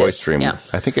Voice Dream, yeah.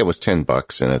 I think it was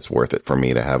 $10, and it's worth it for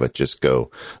me to have it just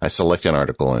go. I select an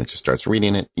article and it just starts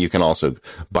reading it. You can also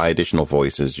buy additional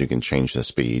voices. You can change the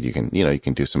speed. You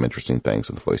can do some interesting things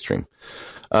with Voice Dream.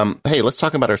 Hey, let's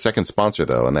talk about our second sponsor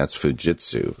though, and that's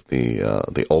Fujitsu,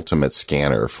 the ultimate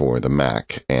scanner for the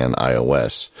Mac and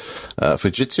iOS.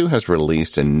 Fujitsu has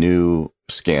released a new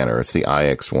scanner. It's the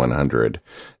iX100.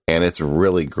 And it's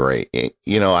really great.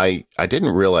 I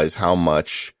didn't realize how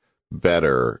much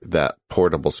better that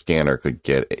portable scanner could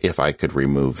get if I could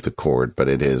remove the cord, but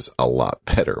it is a lot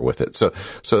better with it. So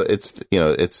it's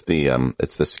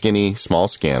the skinny small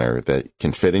scanner that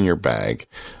can fit in your bag,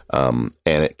 and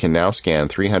it can now scan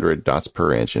 300 dots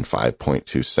per inch in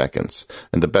 5.2 seconds.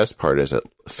 And the best part is it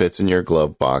fits in your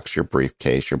glove box, your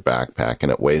briefcase, your backpack,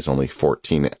 and it weighs only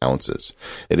 14 ounces.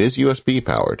 It is USB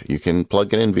powered. You can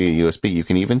plug it in via USB. You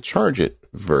can even charge it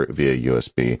via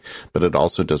USB, but it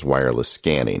also does wireless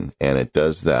scanning, and it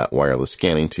does that wireless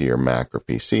scanning to your Mac or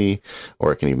PC,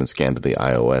 or it can even scan to the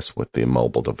iOS with the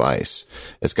mobile device.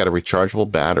 It's got a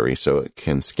rechargeable battery, so it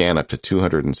can scan up to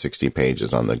 260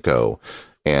 pages on the go.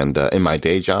 And in my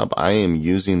day job, I am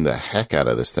using the heck out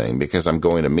of this thing because I'm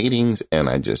going to meetings and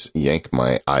I just yank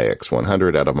my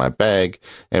iX100 out of my bag,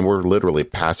 and we're literally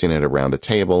passing it around the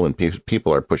table, and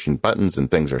people are pushing buttons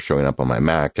and things are showing up on my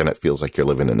Mac, and it feels like you're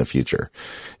living in the future.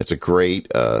 It's a great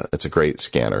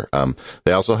scanner.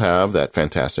 They also have that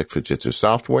fantastic Fujitsu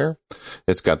software.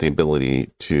 It's got the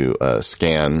ability to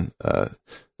scan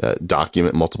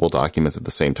multiple documents at the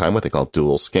same time, what they call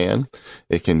dual scan.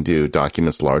 It can do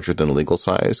documents larger than legal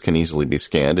size, can easily be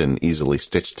scanned and easily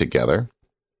stitched together.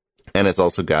 And it's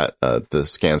also got the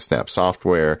ScanSnap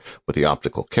software with the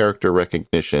optical character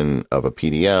recognition of a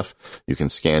PDF. You can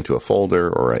scan to a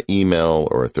folder or an email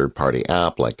or a third-party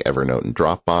app like Evernote and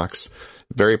Dropbox.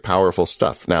 Very powerful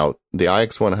stuff. Now, the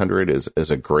iX100 is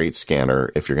a great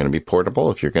scanner if you're going to be portable,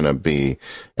 if you're going to be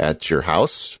at your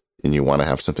house, and you want to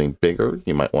have something bigger,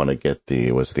 you might want to get the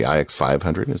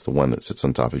iX500 is the one that sits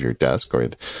on top of your desk, or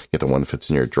get the one that fits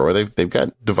in your drawer. They've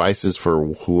got devices for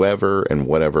whoever and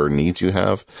whatever needs you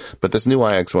have. But this new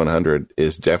iX100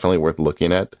 is definitely worth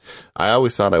looking at. I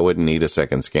always thought I wouldn't need a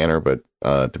second scanner, but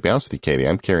to be honest with you, Katie,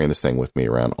 I'm carrying this thing with me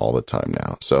around all the time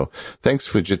now. So thanks,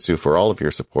 Fujitsu, for all of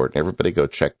your support. Everybody go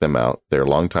check them out. They're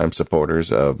longtime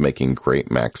supporters of making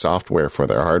great Mac software for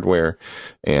their hardware.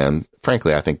 And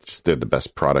frankly, I think they're the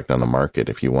best product on the market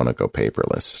if you want to go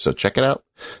paperless. So check it out.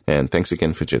 And thanks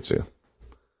again, Fujitsu.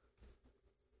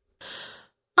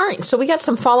 All right. So we got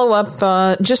some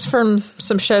follow-up just from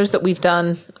some shows that we've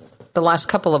done the last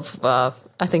couple of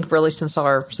I think really since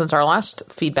our last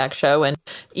feedback show, and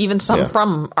even some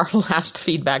from our last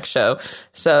feedback show.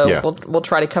 So we'll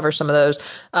try to cover some of those.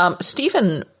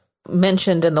 Stephen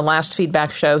mentioned in the last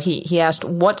feedback show, he asked,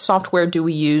 what software do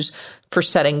we use for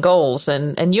setting goals?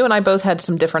 And you and I both had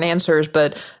some different answers,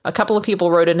 but a couple of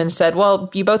people wrote in and said, well,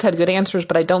 you both had good answers,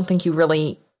 but I don't think you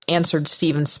really answered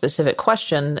Stephen's specific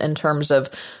question in terms of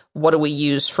what do we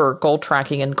use for goal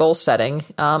tracking and goal setting.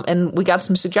 And we got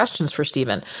some suggestions for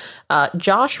Stephen.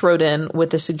 Josh wrote in with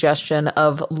the suggestion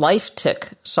of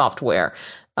LifeTick software.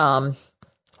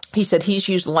 He said he's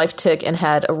used LifeTick and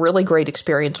had a really great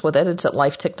experience with it. It's at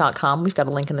lifetick.com. We've got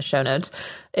a link in the show notes.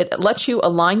 It lets you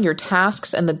align your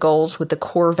tasks and the goals with the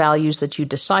core values that you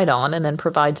decide on, and then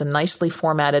provides a nicely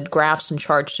formatted graphs and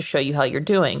charts to show you how you're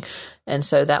doing. And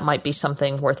so that might be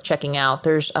something worth checking out.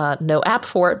 There's no app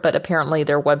for it, but apparently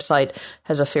their website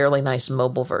has a fairly nice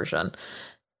mobile version.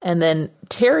 And then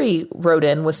Terry wrote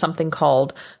in with something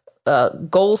called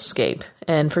Goalscape.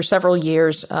 And for several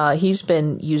years, he's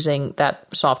been using that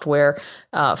software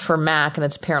for Mac, and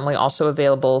it's apparently also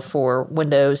available for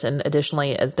Windows. And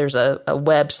additionally, there's a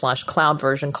web/cloud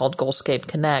version called Goalscape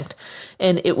Connect.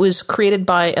 And it was created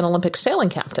by an Olympic sailing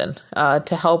captain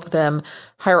to help them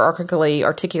hierarchically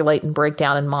articulate and break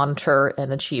down and monitor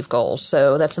and achieve goals.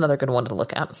 So that's another good one to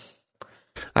look at.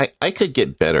 I could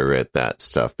get better at that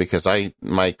stuff because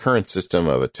my current system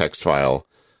of a text file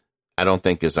I don't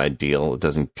think is ideal. It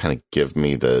doesn't kind of give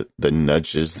me the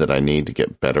nudges that I need to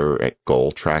get better at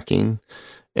goal tracking.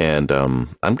 And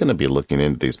I'm going to be looking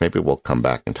into these. Maybe we'll come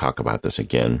back and talk about this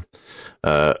again.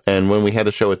 And when we had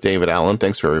the show with David Allen,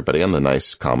 thanks for everybody on the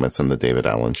nice comments on the David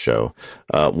Allen show.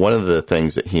 One of the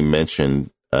things that he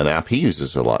mentioned, an app he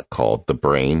uses a lot called The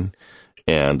Brain.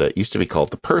 And it used to be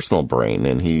called the Personal Brain.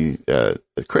 And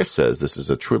Chris says this is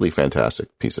a truly fantastic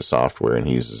piece of software, and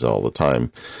he uses it all the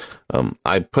time.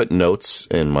 I put notes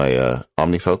in my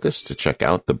OmniFocus to check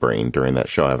out The Brain during that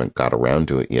show. I haven't got around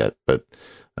to it yet, but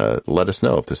let us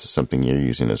know if this is something you're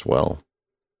using as well.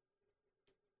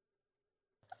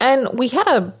 And we had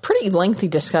a pretty lengthy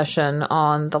discussion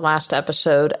on the last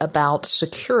episode about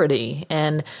security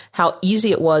and how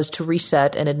easy it was to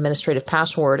reset an administrative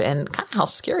password and kind of how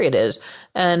scary it is.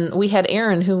 And we had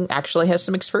Aaron, who actually has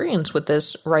some experience with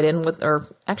this, write in with, or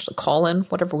actually call in,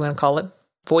 whatever we're going to call it,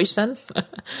 voice in,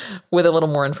 with a little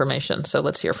more information. So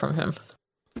let's hear from him.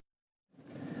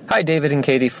 Hi, David and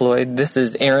Katie Floyd. This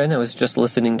is Aaron. I was just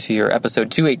listening to your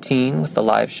episode 218 with the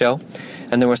live show,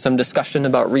 and there was some discussion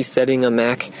about resetting a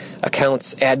Mac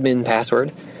account's admin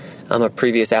password. I'm a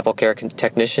previous AppleCare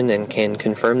technician and can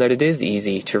confirm that it is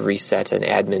easy to reset an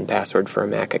admin password for a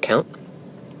Mac account.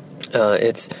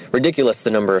 It's ridiculous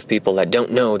the number of people that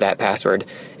don't know that password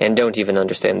and don't even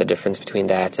understand the difference between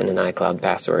that and an iCloud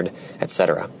password,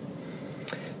 etc.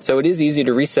 So it is easy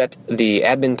to reset the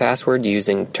admin password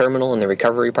using terminal and the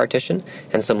recovery partition,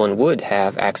 and someone would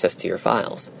have access to your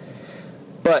files.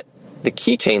 But the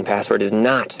keychain password is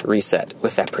not reset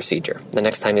with that procedure. The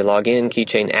next time you log in,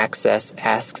 Keychain Access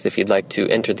asks if you'd like to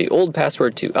enter the old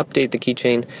password to update the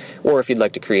keychain, or if you'd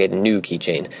like to create a new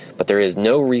keychain. But there is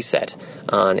no reset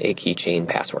on a keychain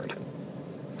password.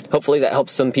 Hopefully that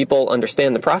helps some people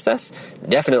understand the process.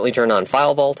 Definitely turn on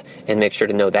File Vault and make sure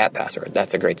to know that password.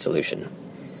 That's a great solution.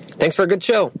 Thanks for a good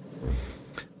show.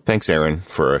 Thanks, Aaron,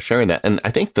 for sharing that. And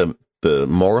I think the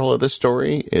moral of the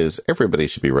story is everybody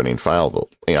should be running File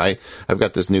Vault. I've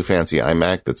got this new fancy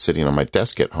iMac that's sitting on my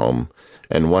desk at home.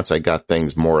 And once I got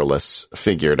things more or less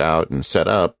figured out and set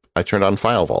up, I turned on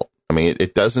File Vault. I mean,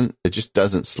 it just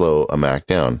doesn't slow a Mac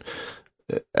down.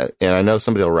 And I know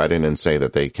somebody will write in and say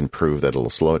that they can prove that it'll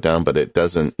slow it down, but it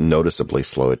doesn't noticeably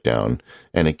slow it down,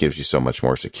 and it gives you so much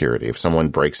more security. If someone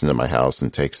breaks into my house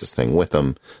and takes this thing with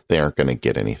them, they aren't going to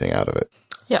get anything out of it.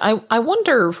 Yeah, I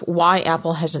wonder why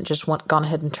Apple hasn't just gone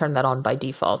ahead and turned that on by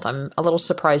default. I'm a little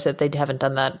surprised that they haven't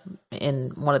done that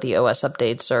in one of the OS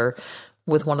updates or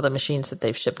with one of the machines that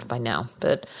they've shipped by now.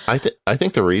 But I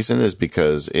think the reason is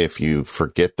because if you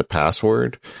forget the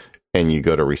password, and you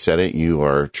go to reset it, you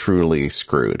are truly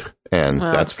screwed. And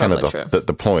that's kind of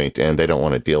the point, and they don't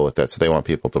want to deal with that, so they want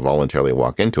people to voluntarily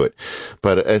walk into it.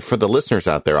 But for the listeners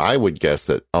out there, I would guess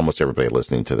that almost everybody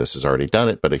listening to this has already done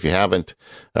it, but if you haven't,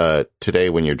 today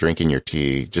when you're drinking your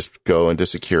tea, just go into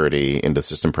security, into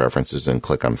system preferences, and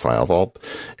click on File Vault.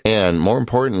 And more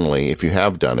importantly, if you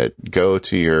have done it, go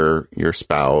to your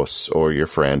spouse or your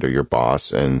friend or your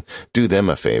boss and do them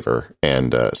a favor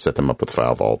and set them up with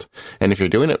File Vault. And if you're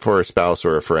doing it for a spouse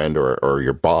or a friend or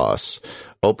your boss,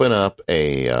 open up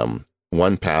a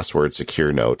 1Password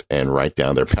secure note and write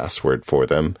down their password for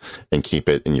them and keep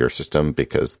it in your system,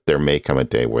 because there may come a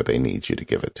day where they need you to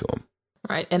give it to them.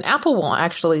 Right. And Apple will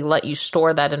actually let you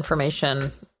store that information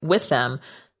with them.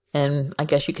 And I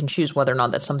guess you can choose whether or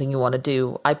not that's something you want to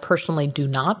do. I personally do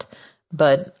not,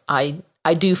 but I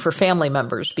do for family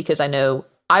members, because I know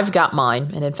I've got mine.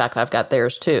 And in fact, I've got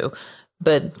theirs too.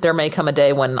 But there may come a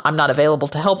day when I'm not available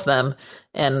to help them,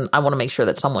 and I want to make sure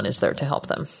that someone is there to help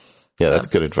them. Yeah, that's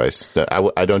good advice.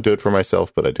 I don't do it for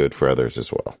myself, but I do it for others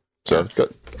as well. So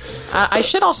good. I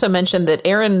should also mention that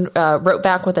Aaron wrote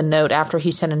back with a note after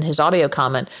he sent in his audio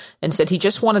comment and said he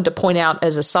just wanted to point out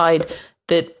as a side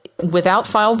that without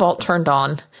File Vault turned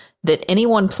on, that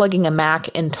anyone plugging a Mac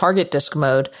in target disk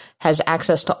mode has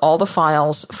access to all the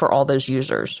files for all those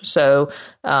users. So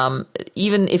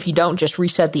even if you don't just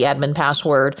reset the admin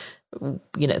password,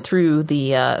 through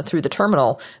the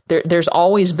terminal, there's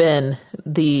always been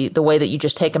the way that you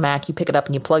just take a Mac, you pick it up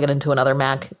and you plug it into another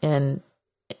Mac, and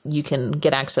you can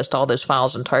get access to all those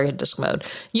files in target disk mode.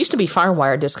 It used to be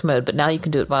FireWire disk mode, but now you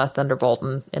can do it via Thunderbolt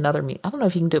and other. I don't know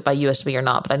if you can do it by USB or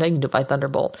not, but I know you can do it by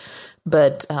Thunderbolt.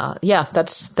 But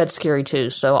that's scary too.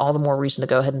 So all the more reason to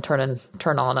go ahead and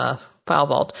turn on a File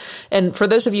Vault. And for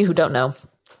those of you who don't know,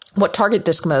 what target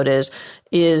disk mode is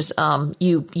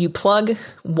you plug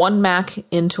one Mac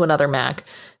into another Mac.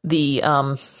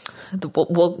 We'll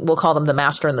call them the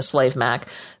master and the slave Mac.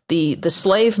 The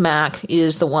slave Mac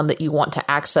is the one that you want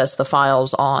to access the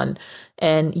files on,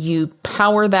 and you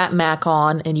power that Mac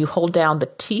on and you hold down the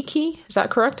T key. Is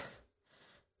that correct?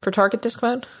 For target disk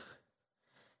mode?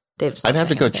 I'd have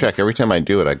to go check. Every time I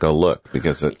do it, I go look,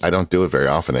 because I don't do it very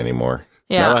often anymore.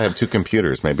 Yeah. Now I have two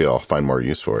computers. Maybe I'll find more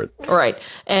use for it. Right.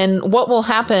 And what will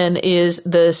happen is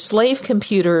the slave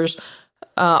computer's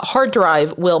hard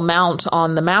drive will mount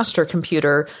on the master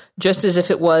computer just as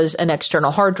if it was an external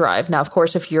hard drive. Now, of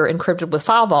course, if you're encrypted with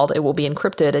File Vault, it will be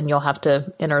encrypted and you'll have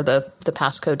to enter the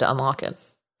passcode to unlock it.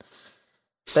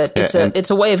 But it's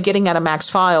a way of getting at a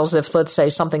Mac's files if, let's say,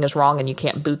 something is wrong and you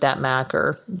can't boot that Mac,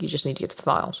 or you just need to get to the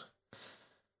files.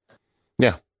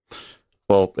 Yeah.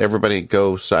 Well, everybody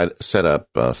go set up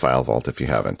File Vault if you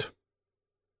haven't.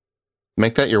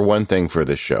 Make that your one thing for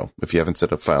this show. If you haven't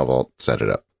set up File Vault, set it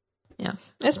up. Yeah.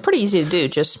 It's pretty easy to do.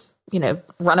 Just,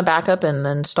 run a backup and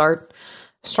then start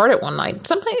it one night.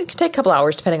 Sometimes it can take a couple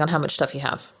hours depending on how much stuff you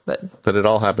have. But it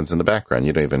all happens in the background.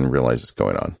 You don't even realize it's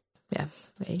going on. Yeah.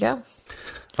 There you go.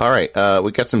 All right.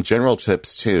 We got some general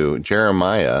tips too.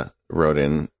 Jeremiah wrote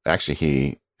in, actually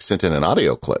he sent in an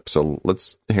audio clip. So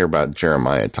let's hear about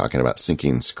Jeremiah talking about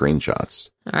syncing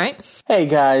screenshots. All right. Hey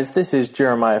guys, this is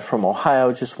Jeremiah from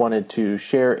Ohio. Just wanted to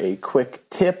share a quick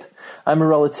tip. I'm a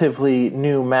relatively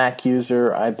new Mac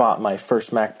user. I bought my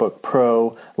first MacBook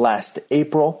Pro last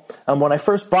April. When I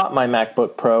first bought my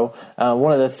MacBook Pro,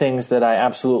 one of the things that I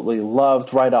absolutely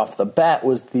loved right off the bat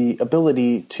was the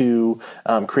ability to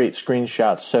create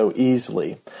screenshots so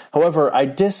easily. However, I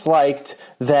disliked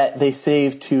that they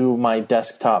saved to my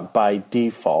desktop by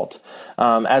default.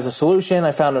 As a solution,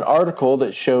 I found an article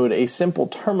that showed a simple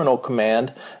terminal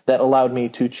command that allowed me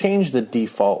to change the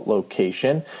default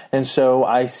location, and so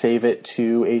I save it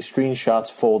to a screenshots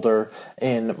folder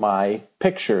in my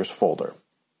pictures folder.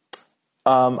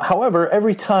 However,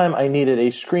 every time I needed a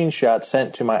screenshot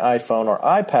sent to my iPhone or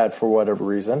iPad for whatever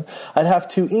reason, I'd have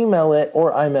to email it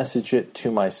or iMessage it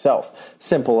to myself.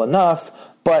 Simple enough,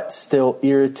 but still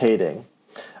irritating.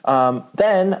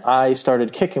 Then I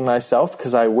started kicking myself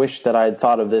because I wished that I had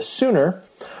thought of this sooner.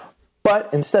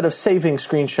 But instead of saving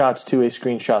screenshots to a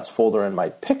screenshots folder in my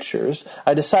pictures,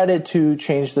 I decided to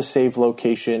change the save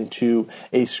location to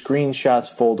a screenshots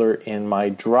folder in my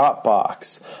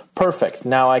Dropbox. Perfect.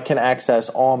 Now I can access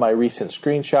all my recent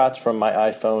screenshots from my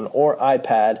iPhone or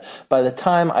iPad. By the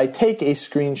time I take a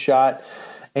screenshot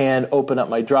and open up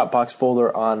my Dropbox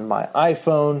folder on my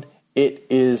iPhone, it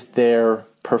is there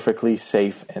perfectly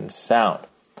safe and sound.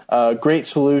 Great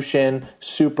solution,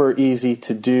 super easy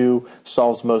to do,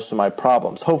 solves most of my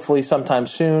problems. Hopefully sometime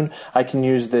soon I can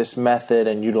use this method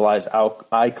and utilize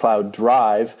iCloud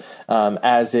Drive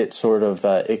as it sort of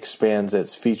expands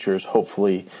its features,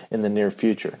 hopefully in the near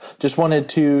future. Just wanted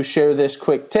to share this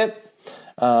quick tip.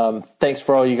 Thanks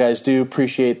for all you guys do.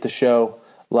 Appreciate the show.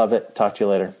 Love it. Talk to you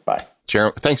later. Bye.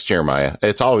 Thanks, Jeremiah.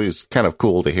 It's always kind of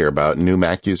cool to hear about new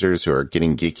Mac users who are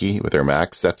getting geeky with their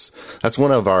Macs. That's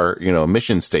one of our,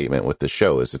 mission statement with the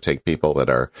show, is to take people that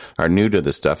are new to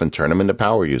this stuff and turn them into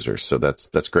power users. So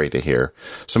that's great to hear.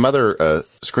 Some other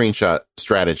screenshot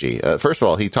strategy. First of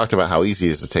all, he talked about how easy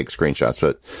it is to take screenshots,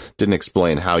 but didn't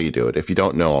explain how you do it. If you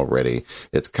don't know already,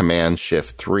 it's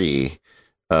Command-Shift-3.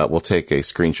 Will take a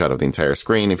screenshot of the entire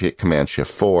screen. If you hit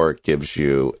Command-Shift-4, it gives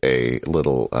you a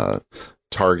little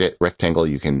target rectangle.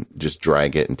 You can just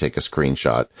drag it and take a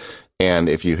screenshot. And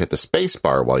if you hit the space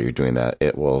bar while you're doing that,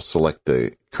 it will select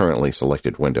the currently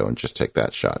selected window and just take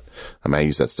that shot. I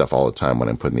use that stuff all the time when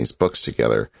I'm putting these books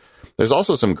together. There's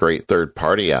also some great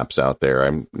third-party apps out there.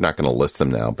 I'm not going to list them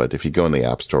now, but if you go in the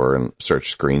App Store and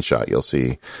search Screenshot, you'll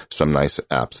see some nice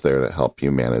apps there that help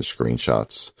you manage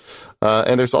screenshots.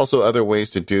 And there's also other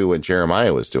ways to do what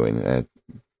Jeremiah was doing.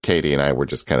 Katie and I were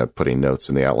just kind of putting notes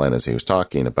in the outline as he was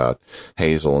talking about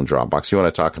Hazel and Dropbox. You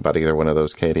want to talk about either one of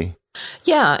those, Katie?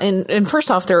 Yeah, and first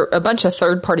off, there are a bunch of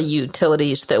third-party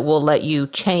utilities that will let you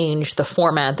change the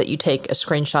format that you take a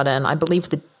screenshot in. I believe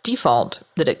the default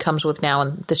that it comes with now,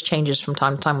 and this changes from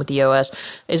time to time with the OS,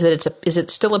 is that is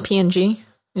it still a PNG?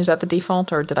 Is that the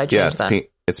default, or did I change that?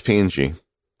 It's PNG.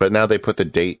 But now they put the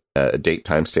date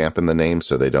timestamp in the name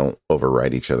so they don't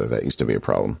overwrite each other. That used to be a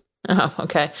problem. Oh,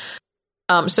 okay.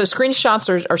 So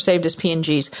screenshots are saved as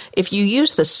PNGs. If you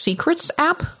use the Secrets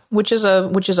app, which is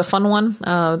a fun one,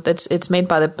 it's made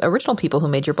by the original people who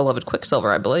made your beloved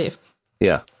Quicksilver, I believe.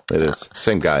 Yeah, it is.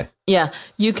 Same guy. Yeah,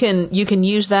 you can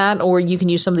use that, or you can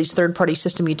use some of these third-party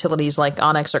system utilities like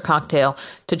Onyx or Cocktail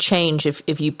to change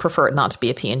if you prefer it not to be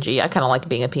a PNG. I kind of like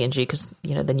being a PNG because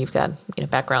then you've got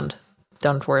background.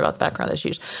 Don't have to worry about the background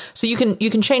issues. So you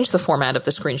can change the format of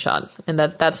the screenshot, and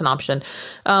that's an option.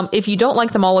 If you don't like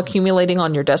them all accumulating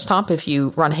on your desktop, if you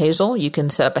run Hazel, you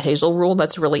can set up a Hazel rule.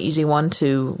 That's a really easy one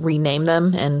to rename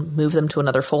them and move them to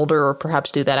another folder, or perhaps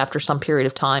do that after some period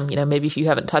of time. Maybe if you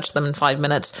haven't touched them in 5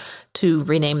 minutes, to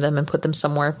rename them and put them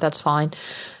somewhere. That's fine.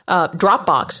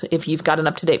 Dropbox, if you've got an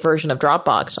up-to-date version of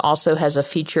Dropbox, also has a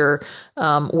feature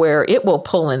where it will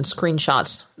pull in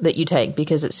screenshots that you take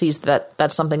because it sees that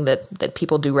that's something that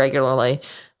people do regularly.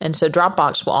 And so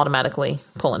Dropbox will automatically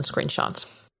pull in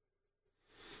screenshots.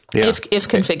 Yeah. If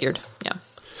configured. Yeah.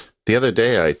 The other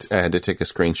day, I had to take a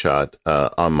screenshot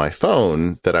on my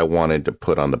phone that I wanted to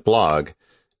put on the blog.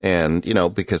 And,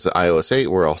 because of iOS 8,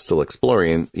 we're all still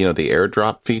exploring, the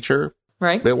AirDrop feature.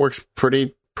 Right. It works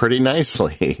pretty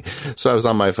nicely. So I was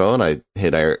on my phone, I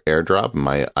hit AirDrop, and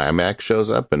my iMac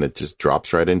shows up, and it just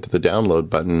drops right into the download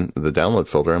button, the download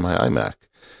folder on my iMac.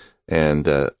 And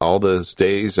all those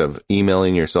days of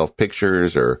emailing yourself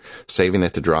pictures or saving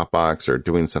it to Dropbox or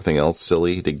doing something else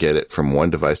silly to get it from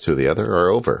one device to the other are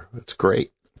over. It's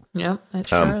great. Yeah, it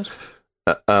sure is.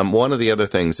 One of the other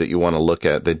things that you want to look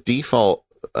at, the default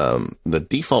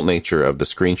nature of the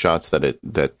screenshots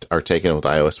that are taken with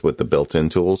iOS with the built-in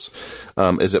tools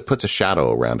is it puts a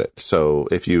shadow around it. So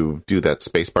if you do that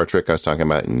spacebar trick I was talking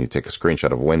about and you take a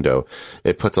screenshot of a window,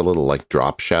 it puts a little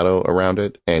drop shadow around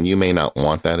it, and you may not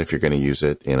want that if you're going to use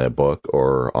it in a book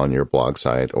or on your blog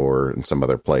site or in some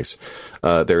other place.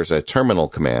 There's a terminal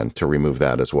command to remove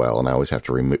that as well, and I always have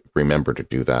to remember to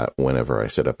do that whenever I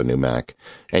set up a new Mac.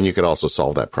 And you could also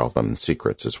solve that problem in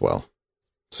Secrets as well.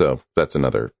 So that's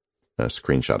another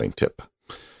screenshotting tip.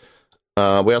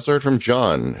 We also heard from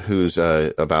John, who's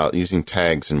about using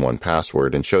tags in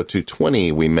 1Password. In show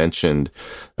 220, we mentioned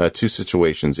two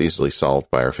situations easily solved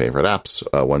by our favorite apps,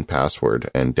 1Password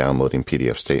and downloading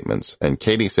PDF statements. And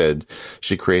Katie said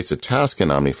she creates a task in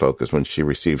OmniFocus when she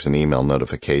receives an email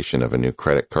notification of a new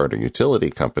credit card or utility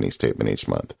company statement each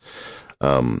month.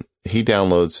 He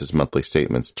downloads his monthly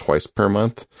statements twice per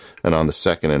month and on the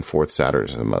second and fourth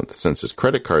Saturdays of the month. Since his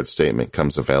credit card statement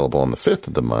comes available on the 5th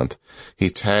of the month, he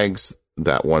tags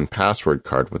that 1Password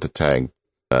card with the tag,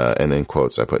 and in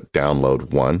quotes, I put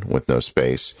download 1 with no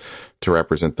space to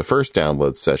represent the first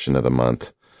download session of the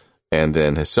month. And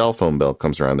then his cell phone bill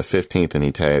comes around the 15th and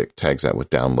he tags that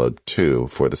with download 2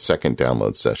 for the second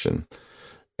download session.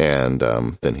 And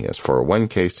then he has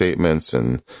 401k statements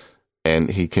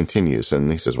and he continues,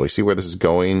 and he says, well, you see where this is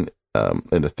going? And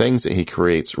the things that he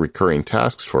creates recurring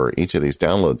tasks for each of these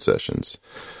download sessions.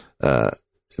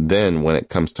 then when it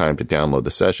comes time to download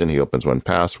the session, he opens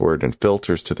 1Password and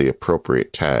filters to the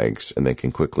appropriate tags, and they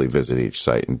can quickly visit each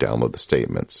site and download the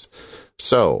statements.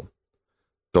 So,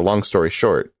 the long story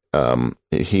short,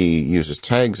 he uses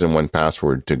tags in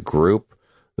 1Password to group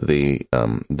the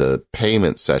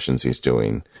payment sessions he's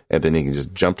doing, and then he can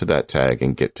just jump to that tag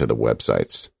and get to the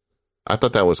websites. I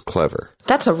thought that was clever.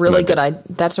 That's a really good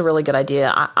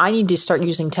idea. I need to start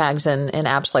using tags in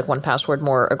apps like 1Password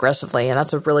more aggressively, and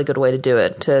that's a really good way to do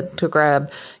it. To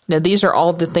grab, these are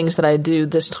all the things that I do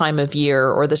this time of year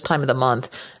or this time of the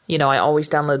month. I always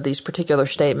download these particular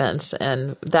statements,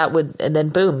 and then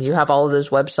boom, you have all of those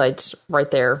websites right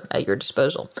there at your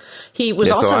disposal. He was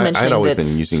also mentioning that I'd always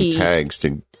been using tags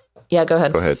to. Yeah, go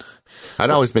ahead. Go ahead. I'd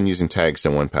always been using tags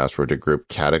in 1Password to group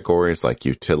categories like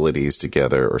utilities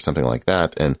together or something like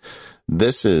that. And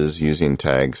this is using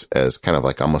tags as kind of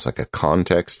like almost like a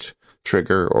context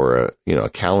trigger or a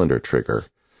calendar trigger.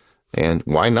 And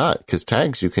why not? Because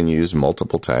tags, you can use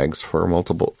multiple tags for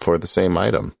the same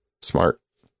item. Smart.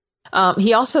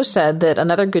 He also said that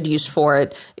another good use for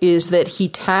it is that he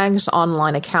tags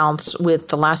online accounts with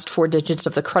the last 4 digits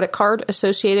of the credit card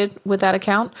associated with that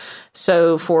account.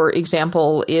 So, for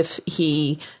example, if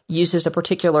he uses a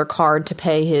particular card to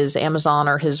pay his Amazon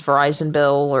or his Verizon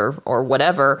bill or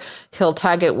whatever, he'll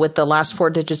tag it with the last 4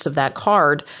 digits of that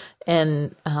card.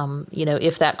 And,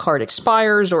 if that card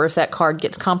expires or if that card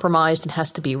gets compromised and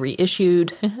has to be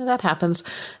reissued, that happens.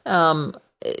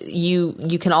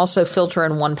 You can also filter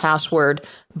in 1Password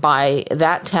by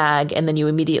that tag, and then you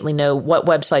immediately know what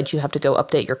website you have to go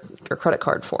update your credit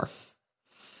card for.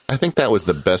 I think that was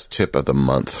the best tip of the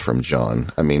month from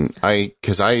John. I mean, I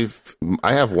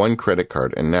have one credit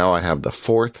card, and now I have the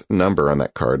 4th number on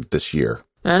that card this year.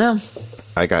 I know.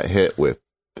 I got hit with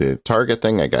the Target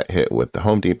thing, I got hit with the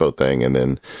Home Depot thing, and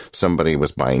then somebody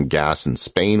was buying gas in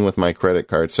Spain with my credit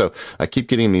card. So I keep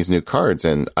getting these new cards,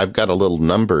 and I've got a little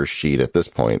number sheet at this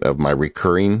point of my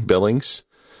recurring billings.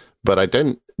 But I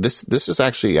didn't. This is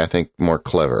actually, I think, more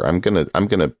clever. I'm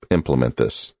gonna implement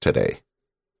this today.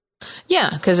 Yeah,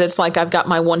 because it's like I've got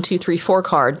my 1, 2, 3, 4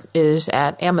 card is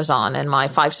at Amazon, and my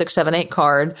 5, 6, 7, 8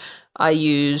 card I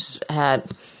use at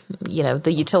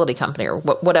the utility company or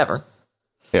whatever.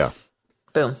 Yeah.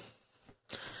 Boom.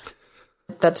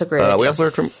 That's a great idea. We also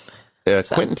heard from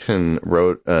Quentin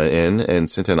wrote in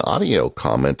and sent an audio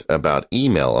comment about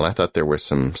email, and I thought there were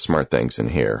some smart things in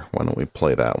here. Why don't we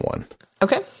play that one?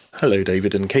 Okay. Hello,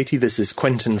 David and Katie. This is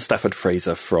Quentin Stafford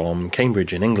Fraser from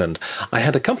Cambridge in England. I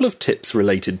had a couple of tips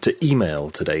related to email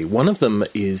today. One of them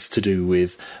is to do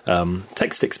with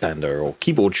text expander or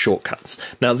keyboard shortcuts.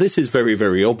 Now, this is very,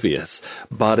 very obvious,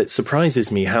 but it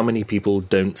surprises me how many people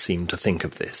don't seem to think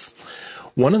of this.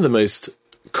 One of the most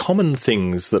common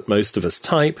things that most of us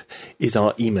type is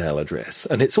our email address.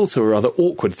 And it's also a rather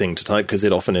awkward thing to type because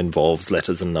it often involves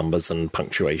letters and numbers and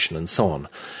punctuation and so on.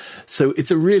 So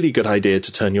it's a really good idea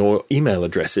to turn your email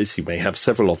addresses, you may have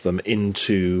several of them,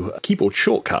 into keyboard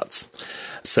shortcuts.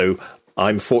 So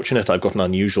I'm fortunate I've got an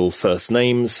unusual first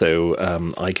name, so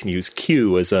I can use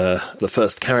Q as the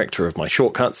first character of my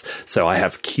shortcuts. So I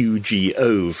have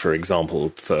QGO, for example,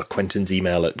 for Quentin's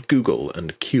email at Google,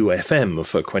 and QFM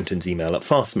for Quentin's email at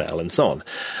Fastmail, and so on.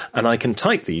 And I can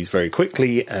type these very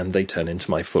quickly, and they turn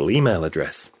into my full email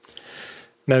address.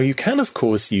 Now, you can, of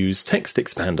course, use Text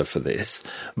Expander for this,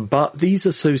 but these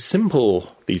are so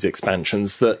simple, these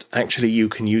expansions, that actually you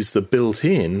can use the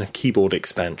built-in keyboard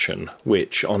expansion,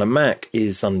 which on a Mac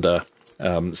is under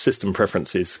System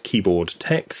Preferences Keyboard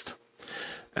Text,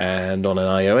 and on an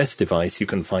iOS device you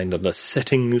can find under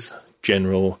Settings,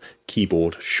 General,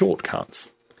 Keyboard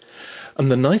Shortcuts. And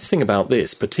the nice thing about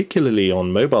this, particularly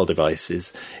on mobile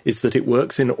devices, is that it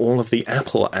works in all of the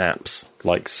Apple apps,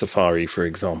 like Safari, for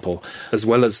example, as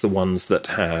well as the ones that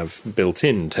have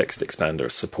built-in Text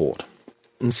Expander support.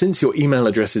 And since your email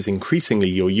address is increasingly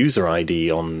your user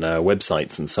ID on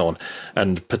websites and so on,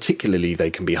 and particularly they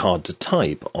can be hard to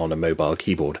type on a mobile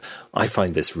keyboard, I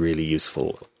find this really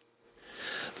useful.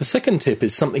 The second tip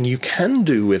is something you can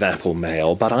do with Apple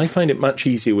Mail, but I find it much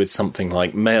easier with something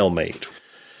like MailMate.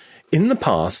 In the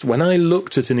past, when I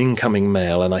looked at an incoming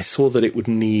mail and I saw that it would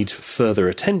need further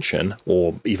attention,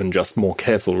 or even just more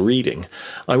careful reading,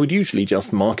 I would usually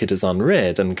just mark it as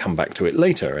unread and come back to it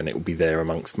later, and it would be there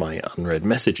amongst my unread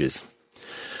messages.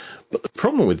 But the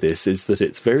problem with this is that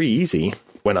it's very easy,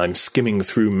 when I'm skimming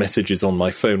through messages on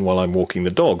my phone while I'm walking the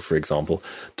dog, for example,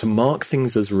 to mark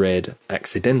things as read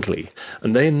accidentally,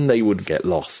 and then they would get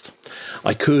lost.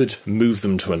 I could move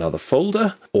them to another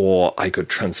folder, or I could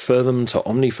transfer them to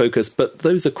OmniFocus, but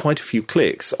those are quite a few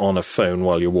clicks on a phone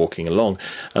while you're walking along,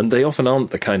 and they often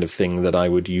aren't the kind of thing that I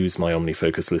would use my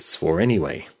OmniFocus lists for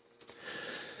anyway.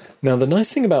 Now, the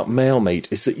nice thing about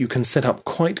MailMate is that you can set up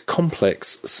quite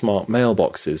complex smart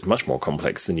mailboxes, much more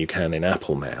complex than you can in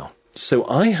Apple Mail. So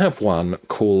I have one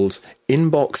called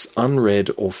Inbox Unread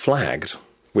or Flagged,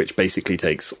 which basically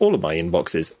takes all of my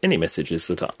inboxes, any messages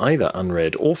that are either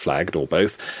unread or flagged or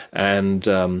both, and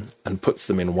puts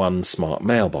them in one smart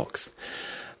mailbox.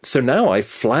 So now I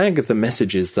flag the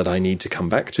messages that I need to come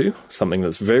back to, something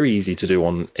that's very easy to do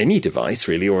on any device,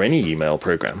 really, or any email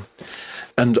program.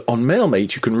 And on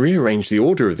MailMate, you can rearrange the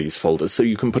order of these folders so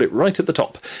you can put it right at the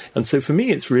top. And so for me,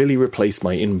 it's really replaced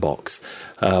my inbox.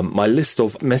 My list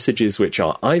of messages which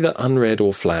are either unread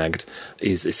or flagged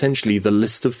is essentially the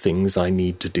list of things I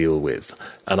need to deal with.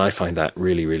 And I find that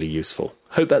really, really useful.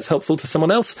 Hope that's helpful to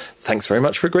someone else. Thanks very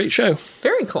much for a great show.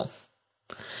 Very cool.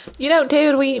 You know,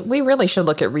 David, we really should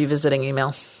look at revisiting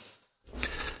email.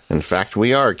 In fact,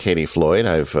 we are, Katie Floyd.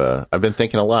 I've been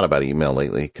thinking a lot about email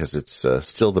lately because it's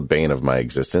still the bane of my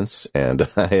existence, and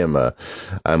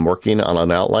I'm working on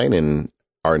an outline, and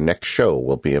our next show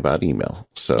will be about email.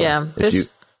 So yeah,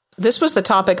 this was the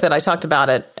topic that I talked about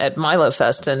at Milo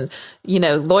Fest, and you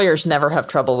know, lawyers never have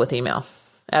trouble with email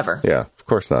ever. Yeah, of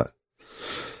course not.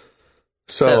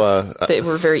 So they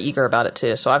were very eager about it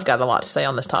too. So I've got a lot to say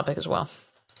on this topic as well.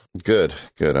 Good.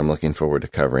 I'm looking forward to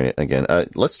covering it again.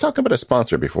 Let's talk about a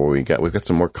sponsor before we've got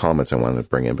some more comments I wanted to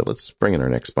bring in, but let's bring in our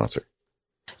next sponsor.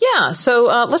 Yeah, so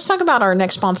let's talk about our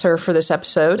next sponsor for this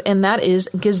episode, and that is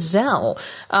Gazelle.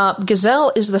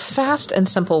 Gazelle is the fast and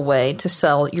simple way to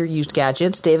sell your used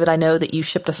gadgets. David, I know that you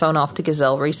shipped a phone off to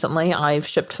Gazelle recently. I've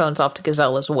shipped phones off to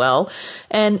Gazelle as well.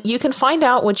 And you can find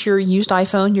out what your used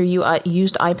iPhone, your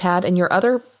used iPad, and your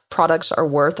other products are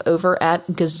worth over at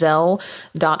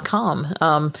Gazelle.com.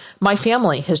 My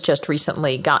family has just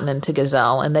recently gotten into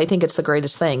Gazelle, and they think it's the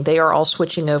greatest thing. They are all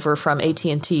switching over from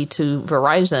AT&T to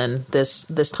Verizon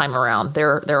this time around.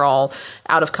 They're all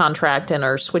out of contract and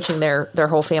are switching their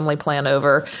whole family plan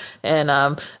over. And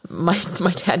my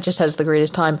dad just has the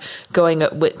greatest time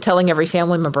telling every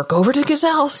family member, go over to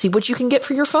Gazelle, see what you can get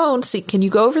for your phone. See, can you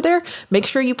go over there? Make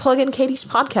sure you plug in Katie's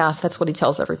podcast. That's what he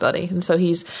tells everybody. And so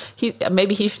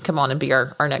maybe he should come on and be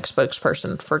our next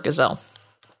spokesperson for Gazelle.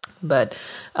 But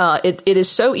it is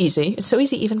so easy. It's so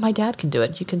easy, even my dad can do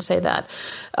it. You can say that.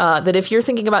 That if you're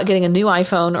thinking about getting a new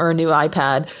iPhone or a new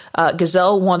iPad,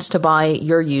 Gazelle wants to buy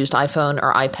your used iPhone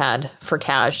or iPad for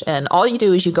cash. And all you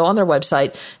do is you go on their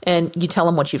website and you tell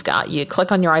them what you've got. You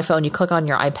click on your iPhone, you click on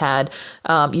your iPad.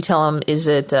 You tell them, is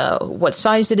it what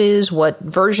size it is, what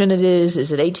version it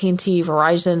is it AT&T,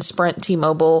 Verizon, Sprint,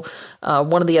 T-Mobile,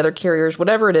 one of the other carriers,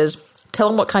 whatever it is. Tell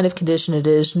them what kind of condition it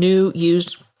is, new,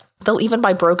 used. They'll even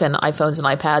buy broken iPhones and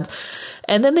iPads.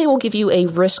 And then they will give you a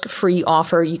risk-free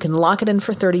offer. You can lock it in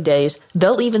for 30 days.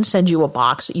 They'll even send you a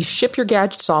box. You ship your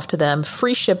gadgets off to them,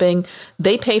 free shipping.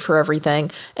 They pay for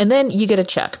everything. And then you get a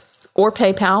check or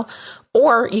PayPal.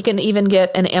 Or you can even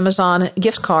get an Amazon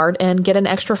gift card and get an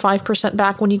extra 5%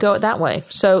 back when you go it that way.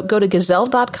 So go to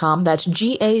Gazelle.com. That's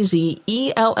Gazelle.com.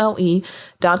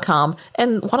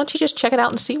 And why don't you just check it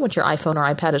out and see what your iPhone or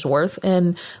iPad is worth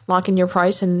and lock in your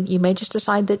price. And you may just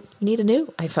decide that you need a new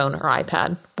iPhone or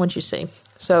iPad once you see.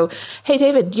 So, hey,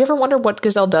 David, you ever wonder what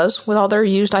Gazelle does with all their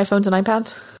used iPhones and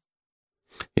iPads?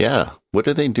 Yeah. What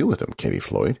do they do with them, Katie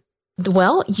Floyd?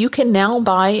 Well, you can now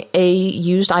buy a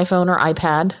used iPhone or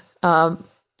iPad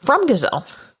from Gazelle.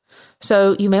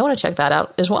 So you may want to check that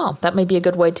out as well. That may be a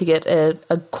good way to get a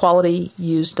quality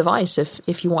used device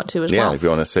if you want to as well. Yeah, if you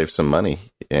want to save some money.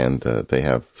 And they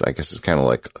have, I guess it's kind of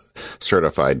like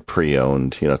certified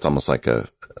pre-owned. You know, it's almost like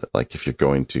if you're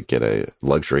going to get a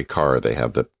luxury car, they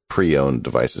have the pre-owned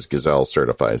devices. Gazelle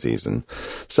certifies these and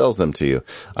sells them to you.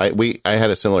 I had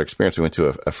a similar experience. We went to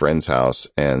a friend's house,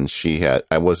 and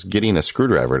I was getting a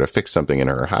screwdriver to fix something in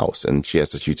her house, and she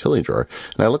has this utility drawer.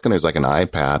 And I look, and there's like an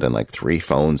iPad and like 3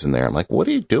 phones in there. I'm like, what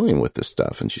are you doing with this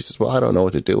stuff? And she says, well, I don't know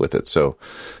what to do with it. So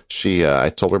I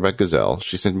told her about Gazelle.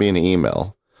 She sent me an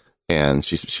email, and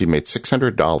she made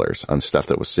 $600 on stuff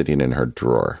that was sitting in her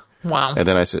drawer. Wow. And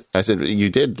then I said, you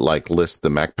did like list the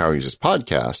Mac Power Users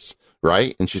podcasts,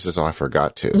 right? And she says, oh, I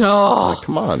forgot to. No. Like,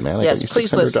 come on, man. I got you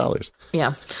 $600. Listen.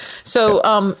 Yeah. So,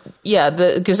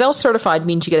 the Gazelle certified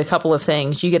means you get a couple of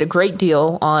things. You get a great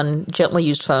deal on gently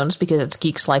used phones because it's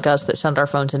geeks like us that send our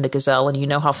phones into Gazelle, and you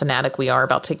know how fanatic we are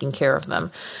about taking care of them.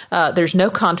 There's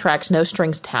no contracts, no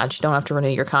strings attached. You don't have to renew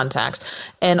your contacts.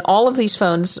 And all of these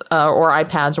phones or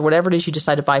iPads or whatever it is you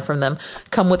decide to buy from them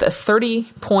come with a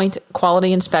 30-point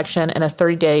quality inspection and a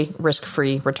 30-day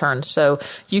risk-free return. So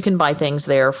you can buy things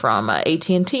there from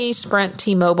AT&T, Sprint,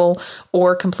 T-Mobile,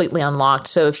 or completely unlocked.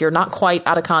 So if you're not quite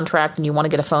out of contract and you want to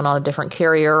get a phone on a different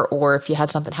carrier, or if you had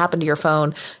something happen to your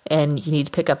phone and you need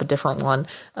to pick up a different one,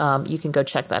 you can go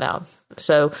check that out.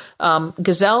 So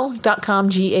Gazelle.com,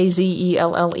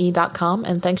 Gazelle.com,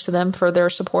 and thanks to them for their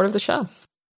support of the show.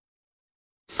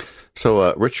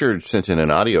 So Richard sent in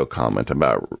an audio comment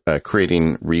about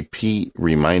creating repeat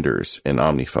reminders in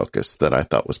OmniFocus that I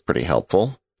thought was pretty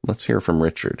helpful. Let's hear from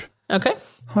Richard. Okay.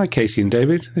 Hi, Katie and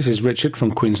David. This is Richard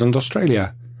from Queensland,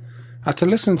 Australia. After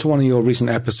listening to one of your recent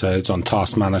episodes on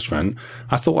task management,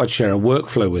 I thought I'd share a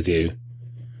workflow with you.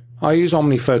 I use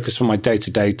OmniFocus for my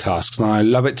day-to-day tasks, and I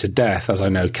love it to death, as I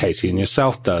know Katie and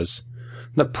yourself does.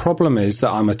 The problem is that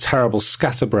I'm a terrible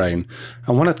scatterbrain,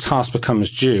 and when a task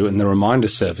becomes due and the reminder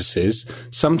surfaces,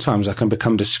 sometimes I can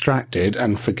become distracted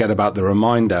and forget about the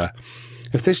reminder.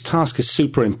 If this task is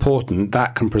super important,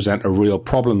 that can present a real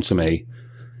problem to me.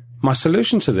 My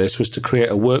solution to this was to create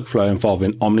a workflow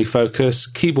involving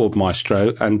OmniFocus, Keyboard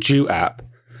Maestro, and Due App.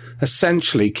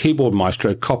 Essentially, Keyboard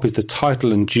Maestro copies the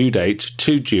title and due date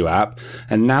to Due App,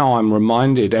 and now I'm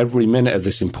reminded every minute of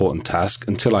this important task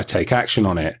until I take action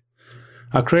on it.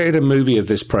 I created a movie of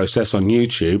this process on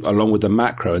YouTube along with the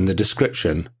macro in the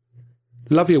description.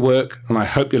 Love your work, and I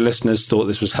hope your listeners thought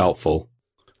this was helpful.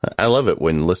 I love it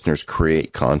when listeners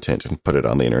create content and put it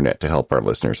on the internet to help our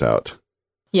listeners out.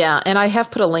 Yeah, and I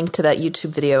have put a link to that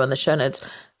YouTube video in the show notes.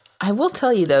 I will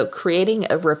tell you, though, creating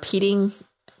a repeating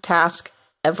task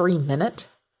every minute,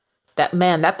 that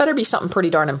better be something pretty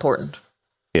darn important.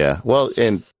 Yeah, well,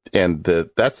 and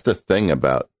that's the thing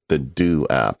about the Do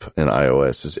app in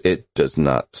iOS is it does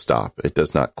not stop. It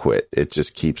does not quit. It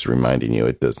just keeps reminding you.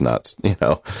 It does not,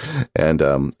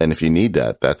 and if you need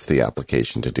that, that's the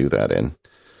application to do that in.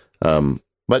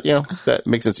 But, that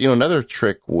makes sense. Another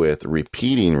trick with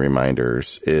repeating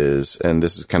reminders is, and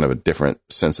this is kind of a different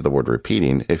sense of the word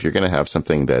repeating. If you're going to have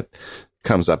something that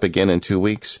comes up again in 2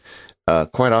 weeks,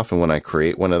 quite often when I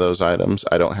create one of those items,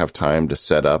 I don't have time to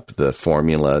set up the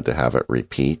formula to have it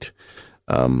repeat.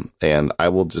 And I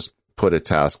will just put a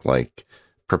task like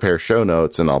prepare show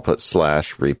notes and I'll put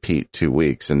 /repeat 2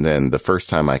 weeks. And then the first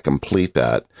time I complete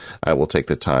that, I will take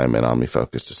the time in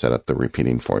OmniFocus to set up the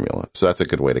repeating formula. So that's a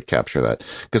good way to capture that.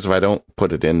 Because if I don't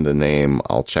put it in the name,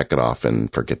 I'll check it off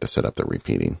and forget to set up the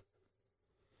repeating.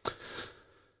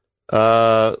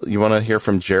 You want to hear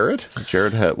from Jared?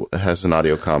 Jared has an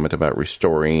audio comment about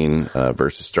restoring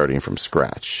versus starting from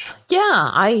scratch.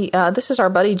 Yeah, this is our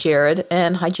buddy Jared,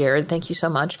 and hi Jared, thank you so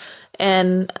much.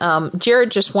 And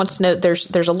Jared just wants to know there's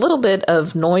a little bit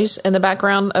of noise in the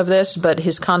background of this, but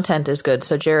his content is good.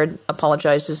 So Jared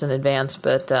apologizes in advance,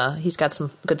 but he's got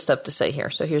some good stuff to say here.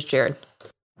 So here's Jared.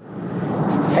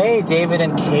 Hey, David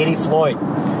and Katie Floyd.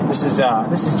 This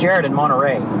is Jared in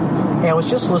Monterey. Hey, I was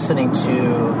just listening to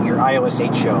your iOS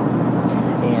 8 show,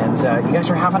 and you guys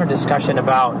were having a discussion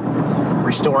about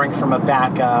restoring from a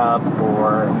backup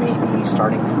or maybe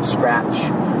starting from scratch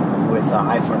with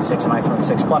iPhone 6 and iPhone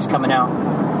 6 Plus coming out.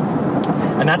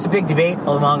 And that's a big debate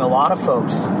among a lot of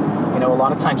folks. A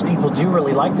lot of times people do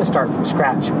really like to start from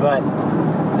scratch, but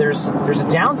there's a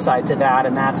downside to that,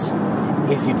 and that's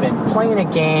if you've been playing a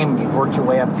game, you've worked your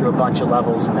way up through a bunch of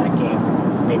levels in that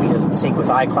game, maybe it doesn't sync with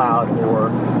iCloud, or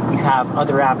you have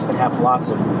other apps that have lots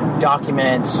of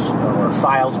documents or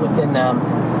files within them,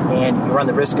 and you run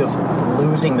the risk of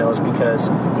losing those because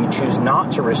you choose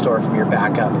not to restore from your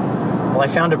backup. Well, I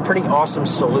found a pretty awesome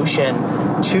solution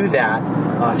to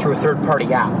that through a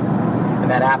third-party app,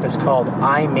 and that app is called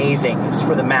iMazing. It's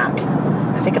for the Mac.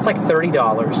 I think it's like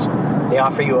 $30. They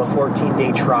offer you a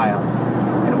 14-day trial,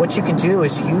 and what you can do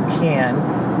is you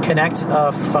can connect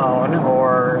a phone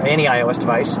or any iOS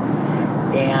device,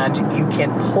 and you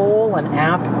can pull an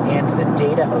app and the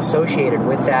data associated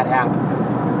with that app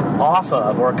off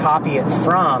of or copy it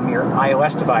from your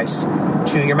iOS device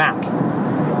to your Mac.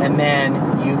 And then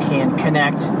you can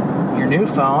connect your new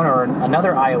phone or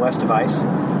another iOS device,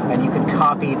 and you can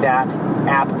copy that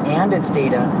app and its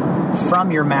data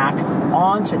from your Mac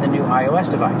onto the new iOS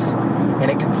device. And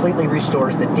it completely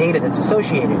restores the data that's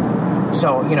associated.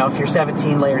 So, if you're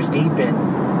 17 layers deep in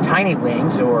Tiny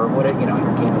Wings or your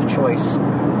game of choice,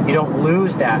 you don't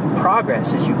lose that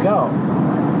progress as you go.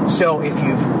 So if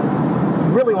you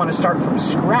really want to start from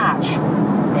scratch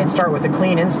and start with a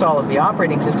clean install of the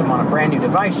operating system on a brand new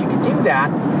device, you can do that,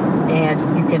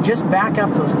 and you can just back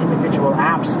up those individual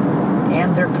apps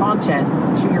and their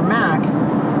content to your Mac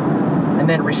and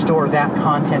then restore that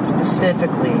content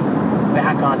specifically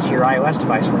back onto your iOS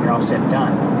device when you're all said and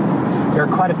done. There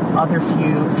are quite a other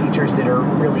few features that are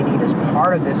really neat as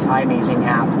part of this iMazing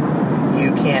app.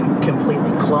 You can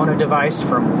completely clone a device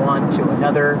from one to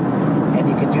another, and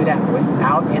you can do that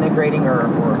without integrating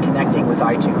or connecting with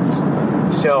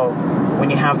iTunes. So when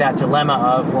you have that dilemma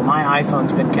of, well, my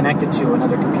iPhone's been connected to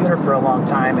another computer for a long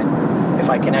time, and if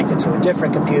I connect it to a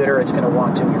different computer, it's going to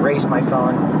want to erase my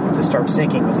phone to start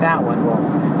syncing with that one.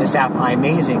 Well, this app,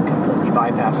 iMazing, completely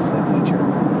bypasses that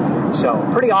feature. So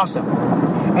pretty awesome.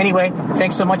 Anyway,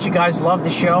 thanks so much, you guys. Love the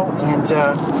show, and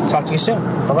talk to you soon.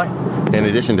 Bye-bye. In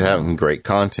addition to having great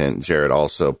content, Jared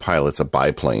also pilots a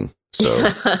biplane. So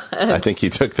I think he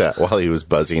took that while he was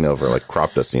buzzing over like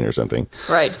crop dusting or something.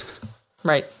 Right.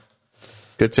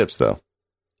 Good tips, though.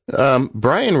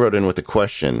 Brian wrote in with a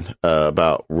question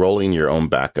about rolling your own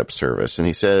backup service. And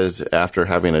he says after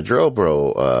having a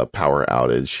Drobo power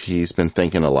outage, he's been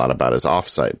thinking a lot about his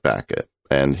offsite backup.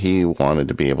 And he wanted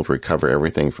to be able to recover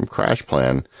everything from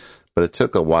CrashPlan, but it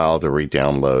took a while to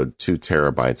re-download 2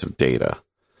 terabytes of data.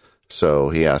 So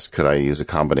he asked, could I use a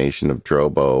combination of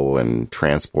Drobo and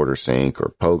Transporter Sync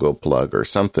or Pogo Plug or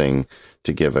something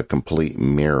to give a complete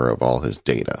mirror of all his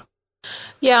data?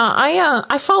 Yeah,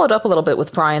 I followed up a little bit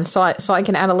with Brian, so I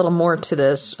can add a little more to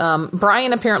this.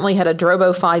 Brian apparently had a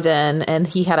Drobo 5N, and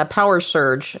he had a power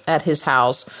surge at his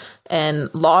house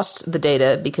and lost the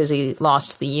data because he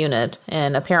lost the unit.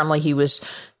 And apparently he has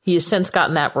since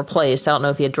gotten that replaced. I don't know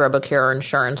if he had Drobo Care or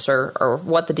insurance or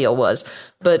what the deal was.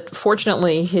 But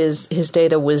fortunately, his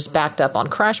data was backed up on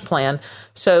CrashPlan,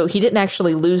 so he didn't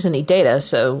actually lose any data.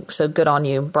 So good on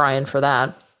you, Brian, for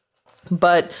that.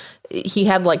 But he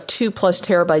had like 2+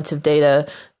 terabytes of data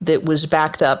that was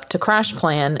backed up to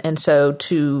CrashPlan, and so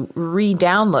to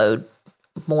re-download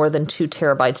more than 2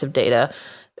 terabytes of data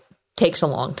takes a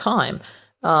long time.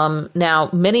 Now,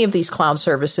 many of these cloud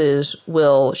services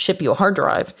will ship you a hard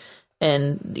drive,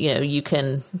 and you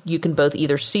can both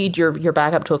either seed your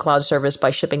backup to a cloud service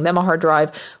by shipping them a hard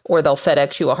drive, or they'll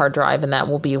FedEx you a hard drive, and that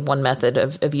will be one method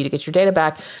of you to get your data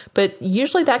back. But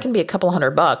usually that can be a couple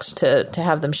 $100 to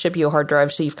have them ship you a hard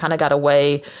drive. So you've kind of got to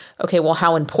weigh, okay, well,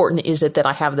 how important is it that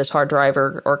I have this hard drive,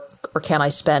 or can I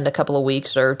spend a couple of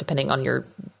weeks, or depending on your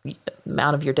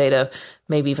amount of your data,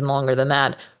 maybe even longer than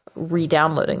that,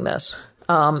 re-downloading this.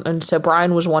 And so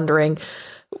Brian was wondering,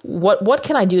 what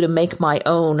can I do to make my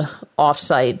own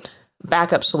offsite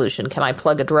backup solution? Can I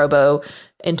plug a Drobo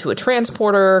into a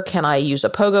transporter? Can I use a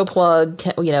Pogo Plug?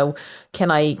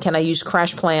 Can I use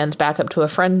CrashPlan's backup to a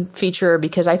friend feature?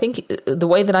 Because I think the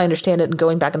way that I understand it, and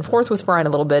going back and forth with Brian a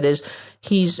little bit, is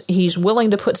he's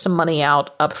willing to put some money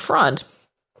out up front,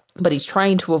 but he's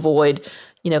trying to avoid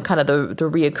kind of the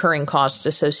reoccurring costs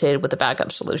associated with the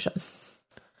backup solution.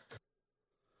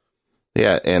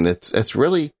 Yeah, and it's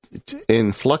really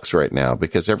in flux right now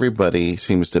because everybody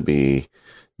seems to be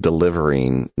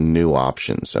delivering new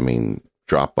options. I mean,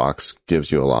 Dropbox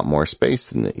gives you a lot more space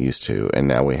than it used to, and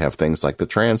now we have things like the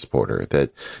transporter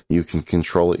that you can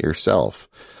control it yourself.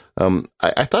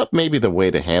 I thought maybe the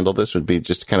way to handle this would be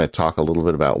just to kind of talk a little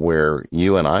bit about where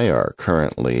you and I are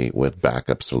currently with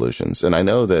backup solutions. And I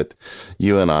know that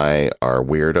you and I are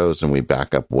weirdos and we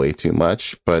back up way too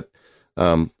much, but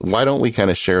why don't we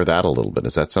kind of share that a little bit?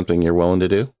 Is that something you're willing to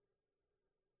do?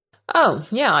 Oh,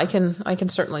 yeah, I can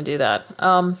certainly do that.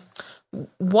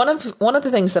 One of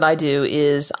the things that I do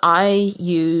is I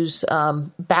use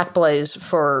Backblaze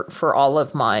for all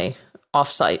of my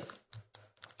offsite,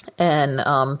 and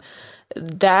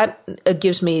that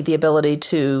gives me the ability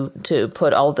to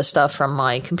put all of the stuff from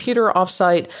my computer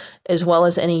offsite as well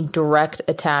as any direct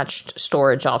attached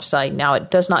storage offsite. Now,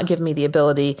 it does not give me the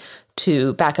ability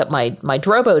to back up my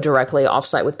Drobo directly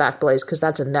offsite with Backblaze because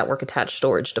that's a network attached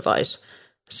storage device.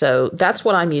 So that's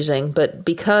what I'm using. But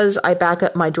because I back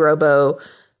up my Drobo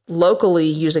locally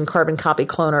using Carbon Copy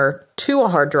Cloner to a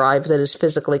hard drive that is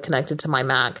physically connected to my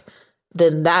Mac,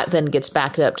 then that gets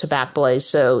backed up to Backblaze.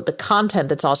 So the content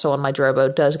that's also on my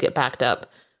Drobo does get backed up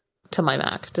to my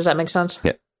Mac. Does that make sense?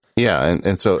 Yeah. Yeah,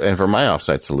 and for my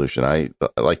offsite solution, I,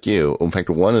 like you, in fact,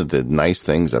 one of the nice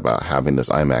things about having this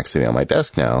iMac sitting on my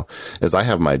desk now is I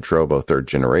have my Drobo 3rd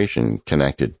generation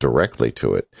connected directly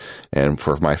to it. And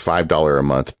for my $5 a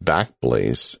month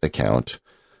Backblaze account,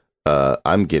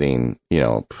 I'm getting,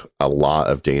 a lot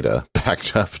of data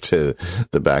backed up to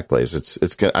the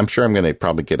Backblaze. I'm sure I'm going to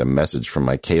probably get a message from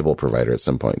my cable provider at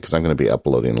some point because I'm going to be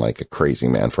uploading like a crazy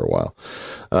man for a while.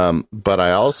 But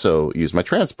I also use my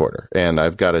transporter, and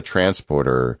I've got a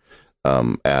transporter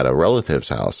at a relative's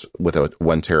house with a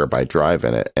 1 terabyte drive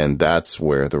in it. And that's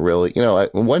where 1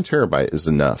 terabyte is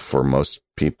enough for most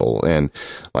people. And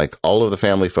like all of the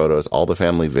family photos, all the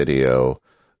family video,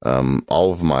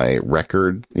 all of my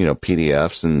record,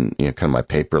 PDFs and, kind of my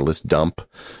paperless dump,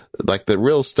 like the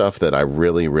real stuff that I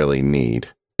really, really need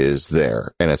is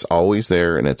there, and it's always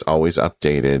there, and it's always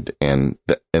updated, and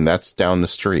that's down the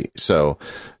street. So,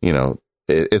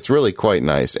 it's really quite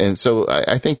nice. And so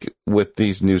I think with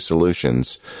these new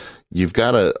solutions, you've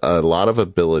got a lot of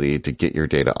ability to get your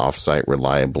data offsite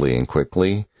reliably and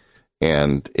quickly.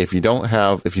 And if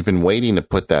you've been waiting to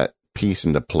put that piece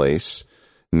into place,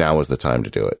 now is the time to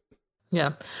do it.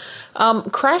 Yeah.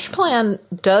 CrashPlan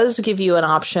does give you an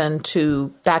option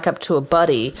to back up to a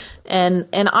buddy. And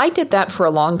I did that for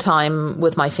a long time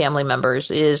with my family members.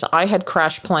 I had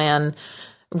CrashPlan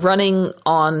running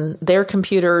on their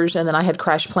computers, and then I had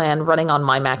CrashPlan running on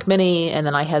my Mac Mini, and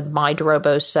then I had my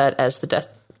Drobo set as the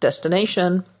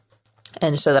destination.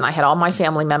 And so then I had all my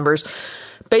family members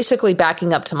basically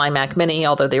backing up to my Mac Mini,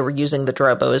 although they were using the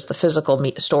Drobo as the physical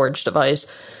storage device.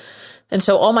 And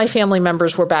so all my family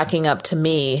members were backing up to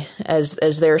me as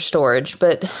their storage.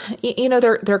 But,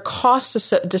 their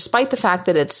costs, despite the fact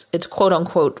that it's quote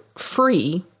unquote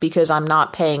free because I'm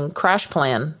not paying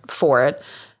CrashPlan for it,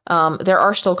 there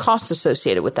are still costs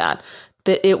associated with that.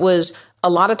 It was a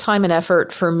lot of time and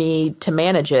effort for me to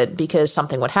manage it because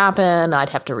something would happen. I'd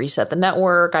have to reset the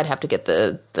network. I'd have to get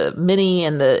the Mini,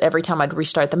 and every time I'd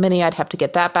restart the Mini, I'd have to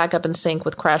get that back up in sync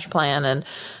with CrashPlan.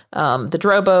 And the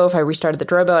Drobo, if I restarted the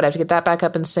Drobo, I'd have to get that back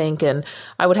up in sync. And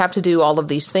I would have to do all of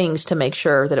these things to make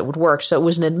sure that it would work. So it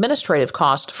was an administrative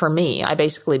cost for me. I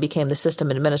basically became the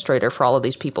system administrator for all of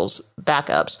these people's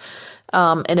backups.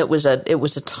 And it was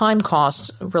a time cost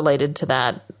related to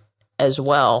that as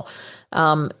well.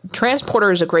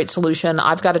 Transporter is a great solution.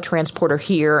 I've got a transporter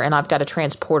here, and I've got a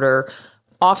transporter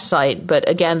offsite, but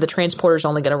again, the transporter is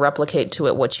only going to replicate to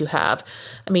it what you have.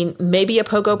 I mean, maybe a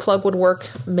Pogo plug would work.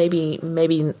 Maybe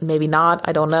not.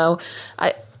 I don't know.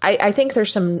 I think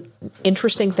there's some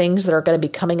interesting things that are going to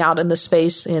be coming out in the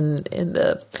space in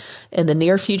the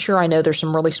near future. I know there's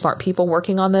some really smart people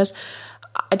working on this.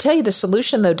 I tell you, the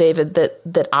solution though, David,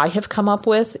 that I have come up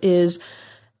with is,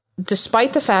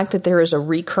 despite the fact that there is a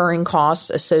recurring cost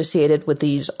associated with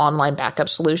these online backup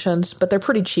solutions, but they're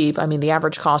pretty cheap. I mean, the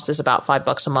average cost is about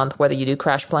 $5 a month, whether you do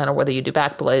CrashPlan or whether you do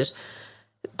Backblaze.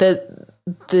 The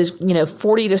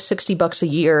 $40 to $60 a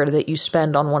year that you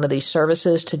spend on one of these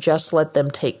services to just let them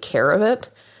take care of it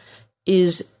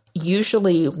is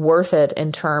usually worth it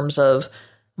in terms of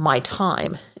my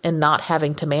time and not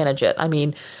having to manage it. I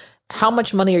mean, how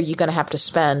much money are you going to have to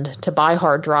spend to buy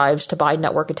hard drives, to buy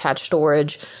network attached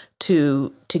storage,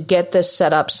 to get this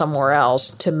set up somewhere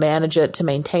else, to manage it, to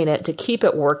maintain it, to keep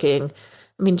it working?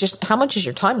 I mean, just how much is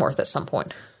your time worth at some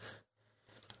point?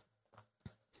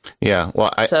 Yeah,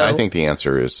 well, I think the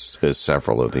answer is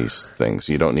several of these things.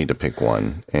 You don't need to pick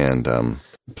one. And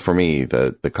for me,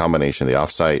 the combination of the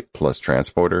offsite plus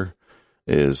transporter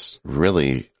is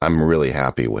I'm really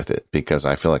happy with it because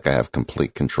I feel like I have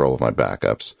complete control of my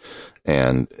backups,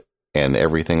 and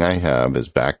everything I have is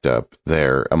backed up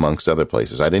there amongst other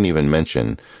places. I didn't even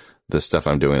mention the stuff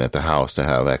I'm doing at the house to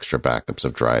have extra backups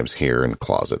of drives here and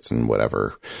closets and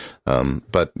whatever.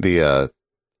 But because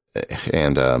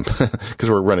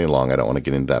we're running long, I don't want to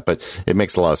get into that, but it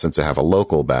makes a lot of sense to have a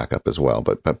local backup as well.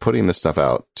 But putting this stuff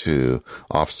out to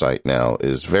offsite now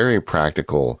is very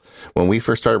practical. When we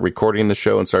first started recording the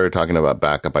show and started talking about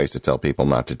backup, I used to tell people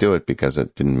not to do it because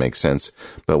it didn't make sense.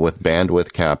 But with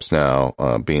bandwidth caps now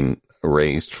being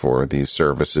raised for these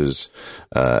services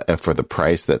and for the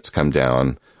price that's come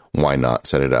down, why not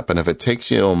set it up? And if it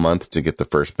takes you a month to get the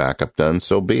first backup done,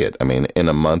 so be it. I mean, in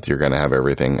a month, you're going to have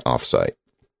everything offsite.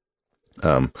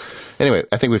 Anyway,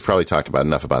 I think we've probably talked about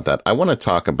enough about that. I want to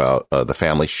talk about the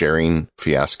family sharing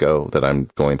fiasco that I'm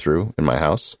going through in my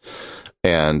house.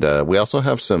 And we also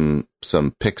have some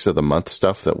picks of the month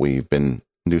stuff that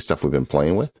new stuff we've been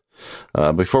playing with.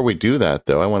 Before we do that,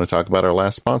 though, I want to talk about our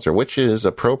last sponsor, which is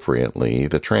appropriately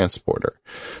the Transporter.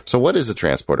 So what is the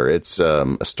Transporter? It's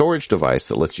a storage device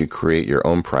that lets you create your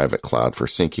own private cloud for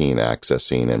syncing,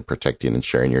 accessing, and protecting and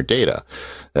sharing your data.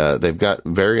 They've got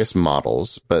various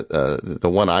models, but the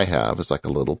one I have is like a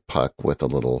little puck with a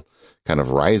little kind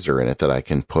of riser in it that I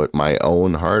can put my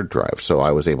own hard drive. So I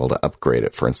was able to upgrade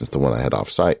it, for instance, the one I had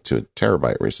offsite to a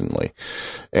terabyte recently.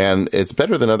 And it's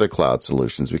better than other cloud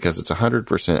solutions because it's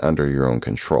 100% under your own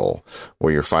control,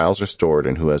 where your files are stored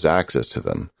and who has access to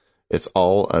them. It's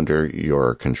all under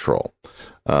your control.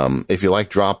 If you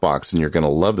like Dropbox, and you're going to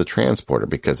love the Transporter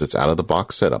because it's out of the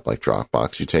box setup like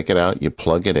Dropbox. You take it out, you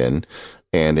plug it in,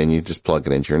 and then you just plug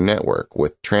it into your network.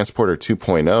 With Transporter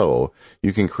 2.0,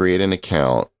 you can create an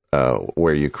account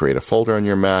where you create a folder on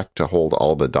your Mac to hold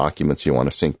all the documents you want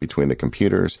to sync between the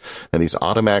computers, and these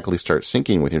automatically start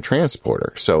syncing with your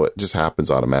transporter. So it just happens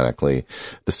automatically.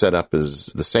 The setup is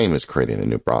the same as creating a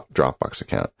new Dropbox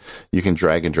account. You can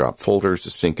drag and drop folders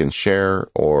to sync and share,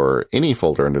 or any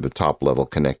folder under the top level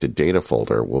connected data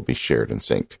folder will be shared and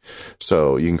synced.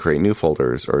 So you can create new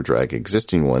folders or drag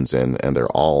existing ones in, and they're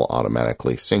all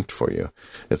automatically synced for you.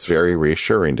 It's very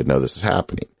reassuring to know this is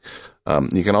happening.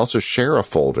 You can also share a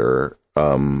folder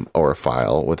or a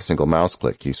file with a single mouse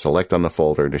click. You select on the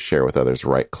folder to share with others,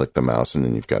 right-click the mouse, and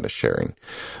then you've got a sharing.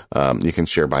 You can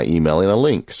share by emailing a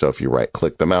link. So if you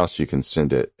right-click the mouse, you can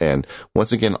send it. And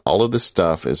once again, all of this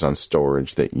stuff is on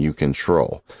storage that you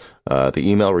control. The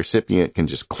email recipient can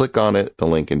just click on it, the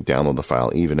link, and download the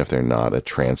file, even if they're not a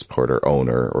transporter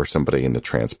owner or somebody in the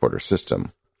transporter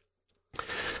system.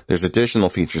 There's additional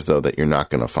features, though, that you're not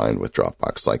going to find with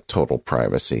Dropbox, like total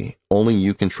privacy. Only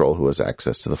you control who has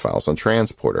access to the files on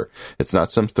Transporter. It's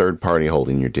not some third party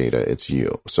holding your data. It's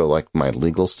you. So like my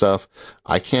legal stuff,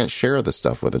 I can't share the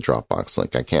stuff with a Dropbox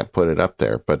link. I can't put it up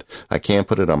there, but I can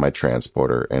put it on my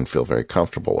Transporter and feel very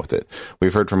comfortable with it.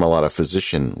 We've heard from a lot of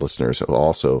physician listeners who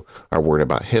also are worried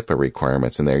about HIPAA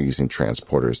requirements, and they're using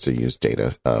Transporters to use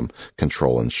data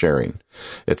control and sharing.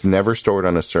 It's never stored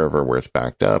on a server where it's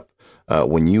backed up.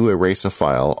 When you erase a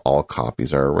file, all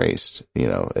copies are erased.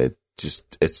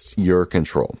 It's your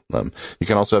control. You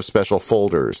can also have special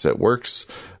folders that works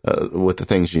with the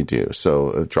things you do.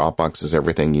 So Dropbox is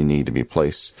everything you need to be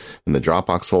placed in the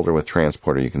Dropbox folder. With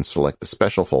Transporter, you can select the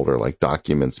special folder like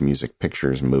documents, music,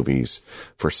 pictures, movies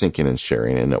for syncing and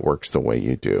sharing, and it works the way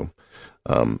you do.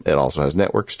 It also has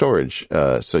network storage,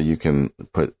 so you can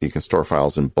store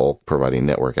files in bulk, providing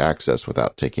network access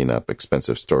without taking up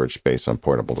expensive storage space on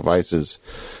portable devices.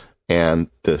 And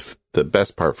the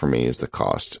best part for me is the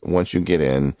cost. Once you get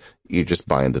in, you just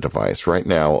buy in the device. Right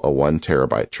now, a 1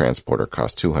 terabyte transporter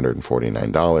costs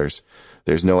 $249.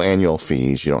 There's no annual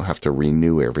fees. You don't have to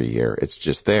renew every year. It's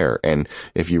just there. And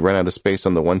if you run out of space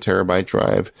on the 1 terabyte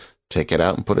drive, take it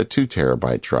out and put a 2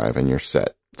 terabyte drive and you're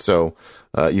set. So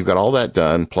you've got all that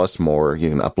done, plus more. You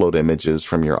can upload images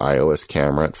from your iOS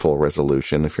camera at full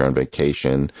resolution if you're on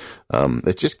vacation.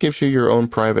 It just gives you your own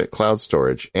private cloud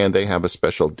storage, and they have a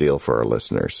special deal for our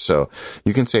listeners. So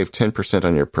you can save 10%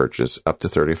 on your purchase, up to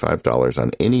 $35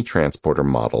 on any transporter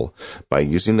model by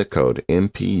using the code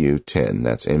MPU10.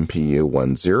 That's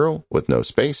MPU10 with no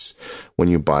space when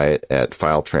you buy it at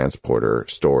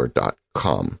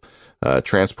filetransporterstore.com.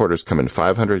 Transporters come in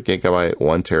 500 gigabyte,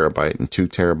 1 terabyte, and 2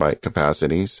 terabyte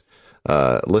capacities.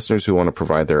 Listeners who want to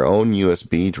provide their own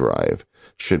USB drive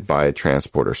should buy a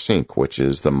Transporter Sync, which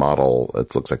is the model.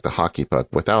 It looks like the hockey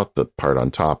puck without the part on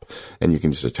top, and you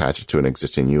can just attach it to an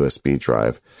existing USB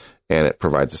drive. And it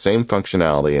provides the same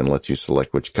functionality and lets you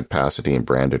select which capacity and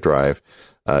brand to drive.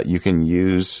 You can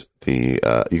use you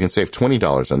can save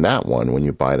 $20 on that one when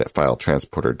you buy it at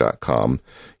filetransporter.com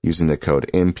using the code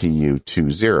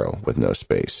MPU20 with no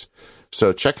space.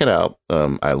 So check it out.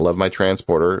 I love my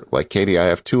transporter. Like Katie, I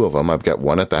have 2 of them. I've got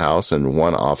one at the house and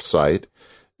one off-site,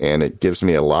 and it gives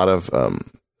me a lot of,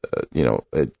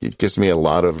 it gives me a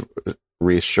lot of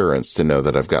reassurance to know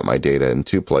that I've got my data in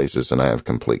 2 places and I have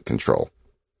complete control.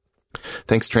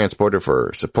 Thanks, Transporter,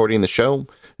 for supporting the show,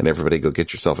 and everybody go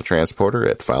get yourself a transporter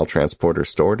at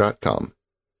filetransporterstore.com.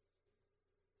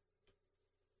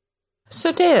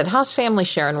 So, David, how's family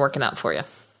sharing working out for you?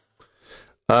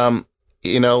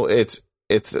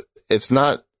 It's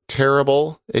not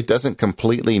terrible. It doesn't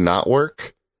completely not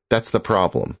work. That's the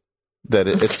problem. That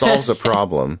it solves a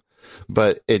problem,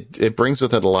 but it brings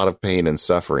with it a lot of pain and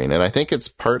suffering. And I think it's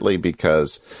partly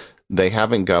because they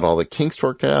haven't got all the kinks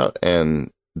worked out,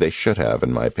 and they should have,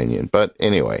 in my opinion. But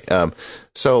anyway,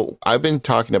 so I've been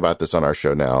talking about this on our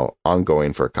show now,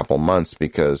 ongoing for a couple months,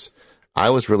 because I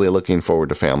was really looking forward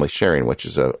to family sharing, which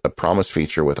is a promised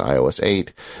feature with iOS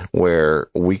 8, where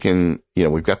we can,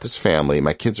 we've got this family.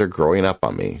 My kids are growing up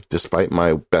on me, despite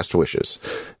my best wishes,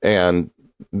 and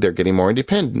they're getting more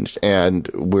independent, and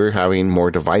we're having more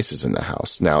devices in the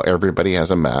house. Now everybody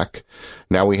has a Mac.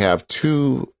 Now we have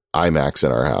 2 iMacs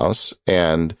in our house,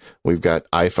 and we've got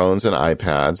iPhones and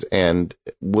iPads, and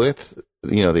with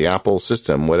the Apple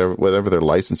system, whatever their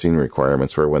licensing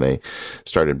requirements were when they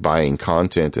started buying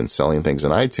content and selling things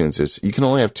in iTunes, is you can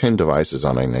only have 10 devices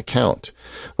on an account,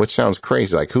 which sounds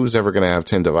crazy. Like, who's ever going to have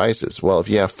 10 devices? Well, if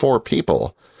you have 4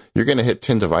 people, you're going to hit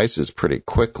 10 devices pretty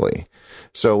quickly.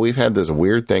 So we've had this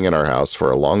weird thing in our house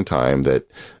for a long time that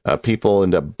people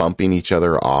end up bumping each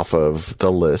other off of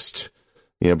the list,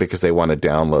 because they want to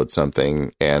download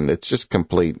something, and it's just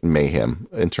complete mayhem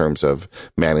in terms of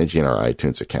managing our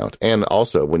iTunes account. And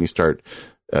also, when you start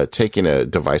taking a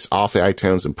device off the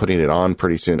iTunes and putting it on,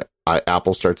 pretty soon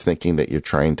Apple starts thinking that you're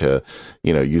trying to,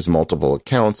 use multiple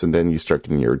accounts, and then you start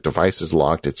getting your devices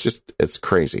locked. It's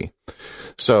crazy.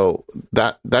 So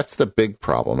that's the big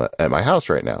problem at my house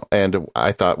right now. And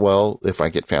I thought, well, if I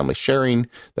get family sharing,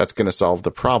 that's going to solve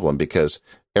the problem, because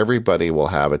everybody will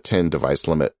have a 10 device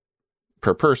limit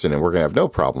per person, and we're going to have no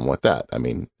problem with that. I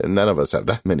mean, none of us have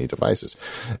that many devices.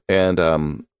 And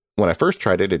when I first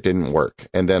tried it, it didn't work.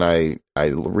 And then I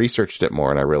researched it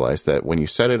more, and I realized that when you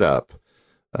set it up,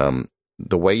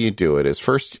 the way you do it is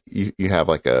first you have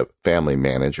like a family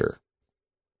manager.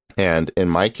 And in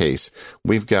my case,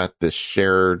 we've got this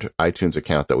shared iTunes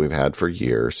account that we've had for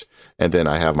years. And then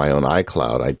I have my own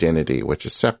iCloud identity, which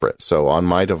is separate. So on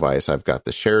my device, I've got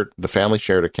the family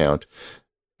shared account,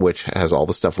 which has all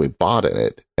the stuff we bought in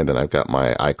it. And then I've got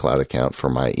my iCloud account for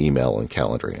my email and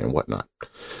calendaring and whatnot.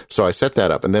 So I set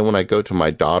that up. And then when I go to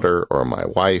my daughter or my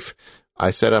wife, I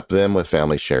set up them with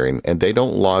family sharing, and they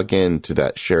don't log into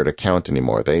that shared account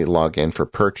anymore. They log in for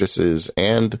purchases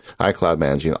and iCloud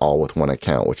managing all with one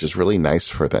account, which is really nice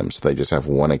for them. So they just have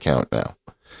one account now.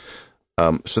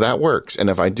 So that works.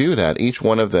 And if I do that, each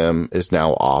one of them is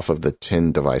now off of the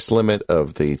 10 device limit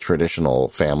of the traditional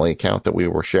family account that we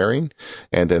were sharing.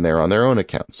 And then they're on their own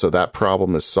account. So that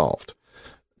problem is solved.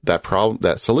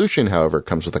 That solution, however,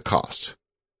 comes with a cost.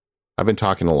 I've been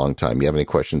talking a long time. You have any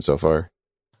questions so far?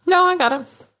 No, I got it.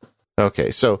 Okay,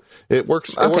 so it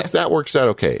works. Okay. That works out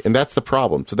okay, and that's the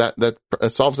problem. So that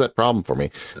solves that problem for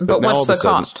me. But what's the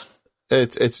cost?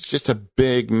 It's just a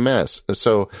big mess.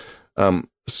 So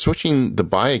switching the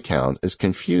buy account is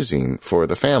confusing for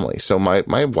the family. So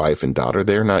my wife and daughter,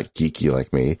 they're not geeky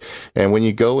like me, and when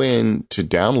you go in to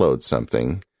download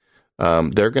something,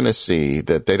 they're going to see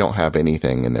that they don't have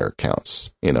anything in their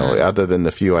accounts, other than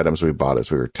the few items we bought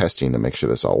as we were testing to make sure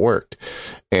this all worked.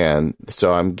 And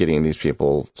so I'm getting these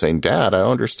people saying, Dad, I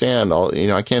don't understand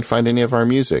I can't find any of our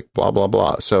music, blah, blah,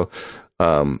 blah. So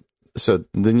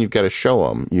then you've got to show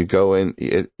them. You go in,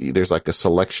 there's like a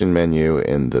selection menu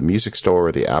in the music store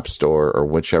or the app store or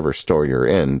whichever store you're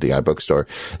in, the iBook store,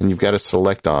 and you've got to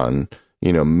select on,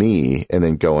 me, and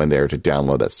then go in there to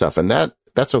download that stuff. And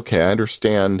that's okay. I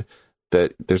understand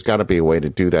that there's got to be a way to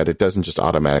do that. It doesn't just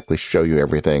automatically show you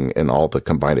everything in all the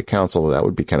combined accounts, although that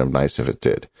would be kind of nice if it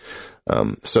did.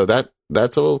 So that's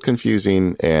a little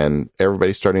confusing, and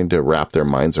everybody's starting to wrap their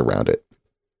minds around it.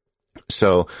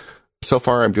 So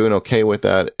far I'm doing okay with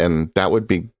that, and that would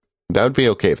be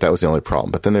okay if that was the only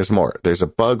problem. But then there's more. There's a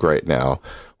bug right now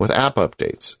with app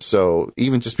updates. So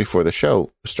even just before the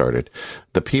show started,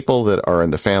 the people that are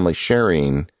in the family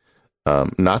sharing,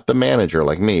 not the manager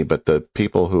like me, but the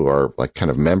people who are like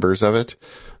kind of members of it,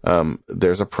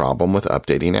 there's a problem with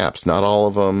updating apps. Not all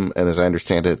of them, and as I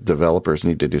understand it, developers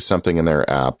need to do something in their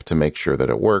app to make sure that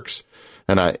it works.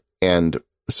 And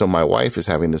so my wife is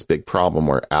having this big problem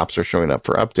where apps are showing up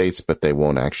for updates, but they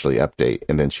won't actually update.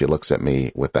 And then she looks at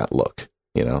me with that look,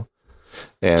 And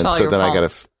so then I got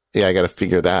to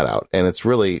figure that out. And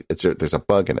there's a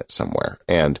bug in it somewhere.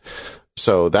 And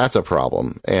so that's a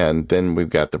problem. And then we've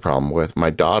got the problem with my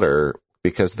daughter,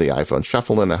 because of the iPhone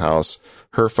shuffle in the house.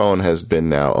 Her phone has been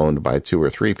now owned by 2 or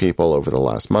 3 people over the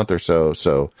last month or so.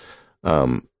 So,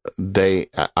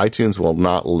 iTunes will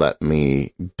not let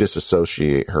me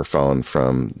disassociate her phone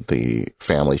from the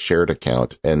family shared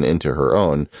account and into her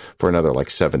own for another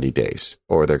 70 days,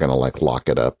 or they're going to lock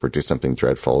it up or do something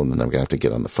dreadful. And then I'm going to have to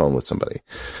get on the phone with somebody.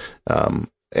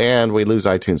 And we lose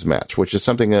iTunes Match, which is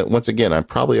something that, once again, I'm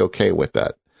probably okay with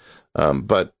that.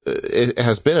 But it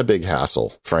has been a big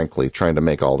hassle, frankly, trying to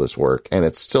make all this work, and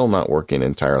it's still not working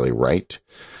entirely right.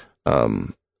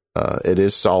 It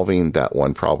is solving that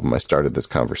one problem I started this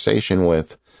conversation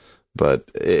with,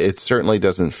 but it certainly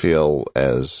doesn't feel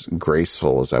as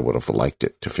graceful as I would have liked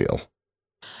it to feel.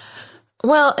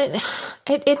 Well,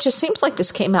 it just seems like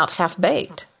this came out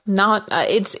half-baked.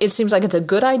 It seems like it's a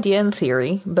good idea in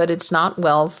theory, but it's not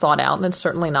well thought out, and it's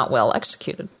certainly not well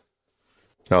executed.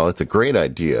 Oh, it's a great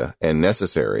idea and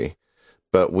necessary,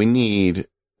 but we need,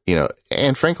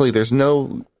 and frankly, there's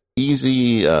no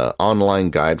easy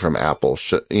online guide from Apple,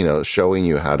 showing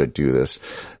you how to do this.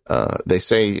 They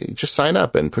say just sign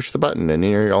up and push the button and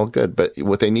you're all good. But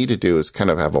what they need to do is kind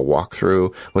of have a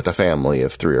walkthrough with a family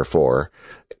of 3 or 4,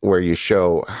 where you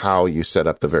show how you set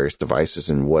up the various devices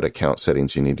and what account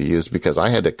settings you need to use. Because I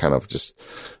had to kind of just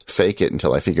fake it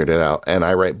until I figured it out. And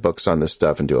I write books on this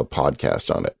stuff and do a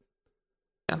podcast on it.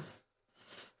 Yeah.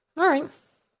 All right.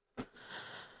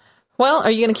 Well,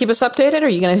 are you going to keep us updated? Or are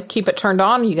you going to keep it turned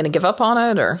on? Are you going to give up on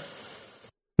it? Or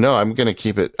no, I'm going to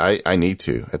keep it. I need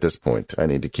to at this point. I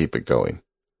need to keep it going.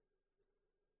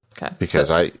 Okay. Because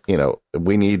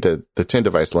we need the 10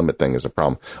 device limit thing is a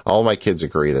problem. All my kids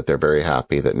agree that they're very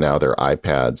happy that now their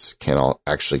iPads can all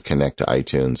actually connect to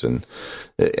iTunes. And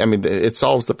I mean, it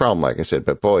solves the problem, like I said,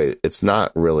 but boy, it's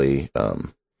not really,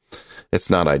 it's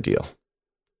not ideal.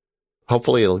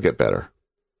 Hopefully it'll get better.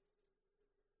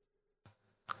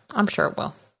 I'm sure it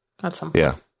will at some point.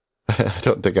 Yeah. I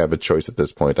don't think I have a choice at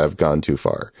this point. I've gone too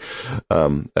far.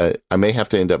 I may have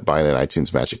to end up buying an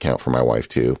iTunes Match account for my wife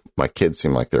too. My kids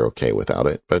seem like they're okay without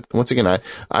it. But once again,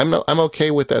 I'm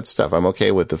okay with that stuff. I'm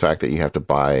okay with the fact that you have to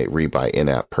rebuy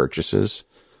in-app purchases.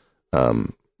 I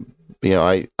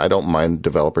don't mind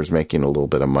developers making a little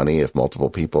bit of money if multiple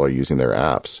people are using their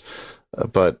apps.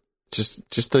 But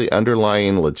just the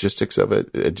underlying logistics of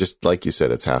it, just like you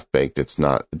said, it's half baked. It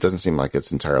doesn't seem like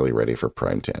it's entirely ready for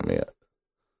prime time yet.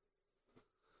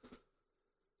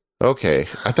 Okay,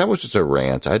 that was just a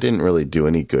rant. I didn't really do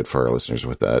any good for our listeners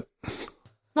with that.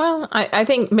 Well, I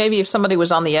think maybe if somebody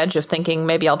was on the edge of thinking,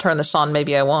 maybe I'll turn this on,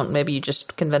 maybe I won't, maybe you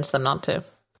just convince them not to.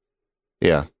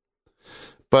 Yeah,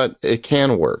 but it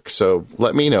can work. So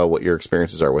let me know what your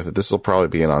experiences are with it. This will probably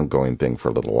be an ongoing thing for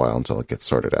a little while until it gets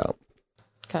sorted out.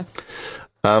 Okay.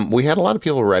 We had a lot of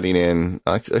people writing in,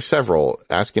 several,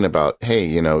 asking about,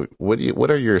 hey,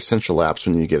 what are your essential apps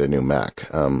when you get a new Mac?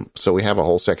 So we have a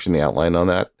whole section in the outline on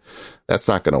that. That's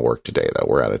not going to work today, though.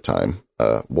 We're out of time.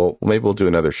 Maybe we'll do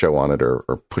another show on it or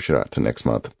push it out to next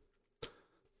month.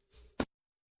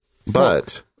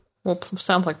 But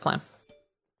sounds like a plan.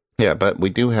 Yeah, but we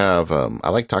do have. I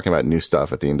like talking about new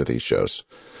stuff at the end of these shows,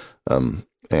 and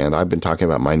I've been talking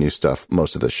about my new stuff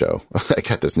most of the show. I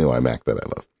got this new iMac that I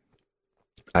love.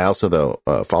 I also, though,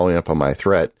 following up on my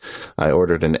threat, I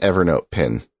ordered an Evernote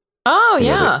pen. Oh,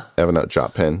 yeah. Evernote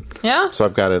Jot pen. Yeah. So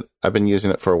I've got it. I've been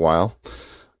using it for a while.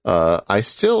 I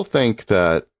still think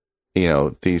that,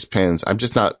 these pens, I'm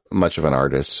just not much of an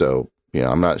artist. So,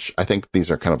 I think these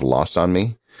are kind of lost on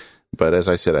me. But as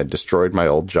I said, I destroyed my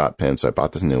old Jot pen. So I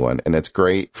bought this new one, and it's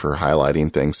great for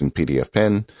highlighting things in PDF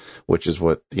pen, which is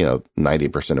what,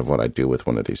 90% of what I do with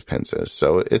one of these pens is.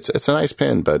 So it's a nice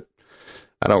pen, but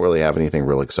I don't really have anything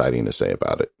real exciting to say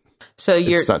about it. So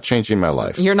it's not changing my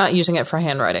life. You're not using it for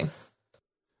handwriting?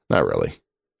 Not really.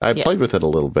 I played with it a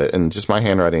little bit, and just my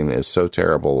handwriting is so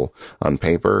terrible on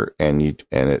paper, and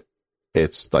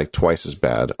it's like twice as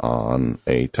bad on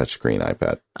a touchscreen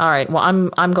iPad. All right. Well,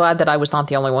 I'm glad that I was not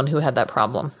the only one who had that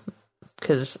problem,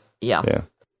 because yeah.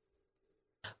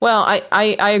 Well,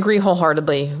 I agree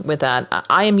wholeheartedly with that.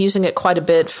 I am using it quite a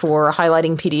bit for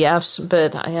highlighting PDFs,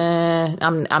 but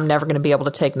I'm never going to be able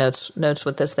to take notes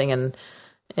with this thing, and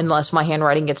unless my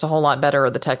handwriting gets a whole lot better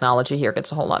or the technology here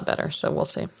gets a whole lot better. So we'll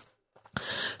see.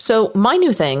 So my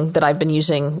new thing that I've been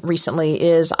using recently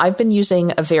is I've been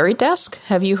using a VariDesk.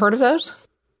 Have you heard of those?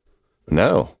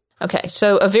 No. Okay.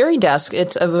 So a VariDesk,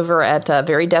 it's over at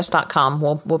varidesk.com.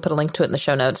 We'll put a link to it in the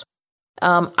show notes.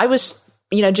 I was,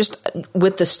 just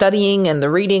with the studying and the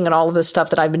reading and all of the stuff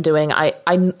that I've been doing,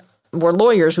 we're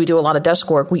lawyers. We do a lot of desk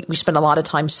work. We spend a lot of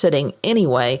time sitting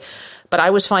anyway. But I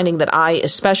was finding that I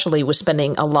especially was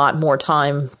spending a lot more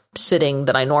time sitting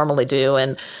than I normally do.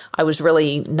 And I was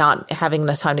really not having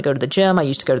enough time to go to the gym. I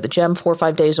used to go to the gym 4 or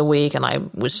 5 days a week, and I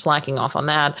was slacking off on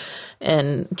that.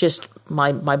 And just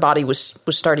my body was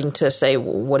starting to say,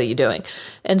 well, what are you doing?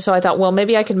 And so I thought, well,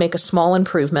 maybe I could make a small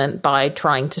improvement by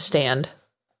trying to stand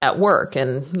at work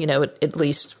and, at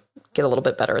least get a little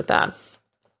bit better at that.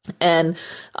 And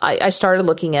I started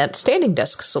looking at standing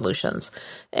desk solutions.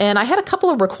 And I had a couple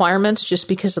of requirements just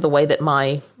because of the way that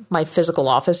my physical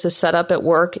office is set up at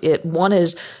work. One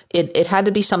is it had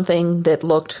to be something that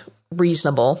looked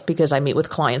reasonable because I meet with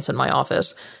clients in my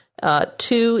office.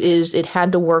 2 is it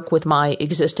had to work with my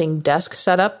existing desk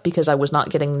setup because I was not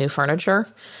getting new furniture.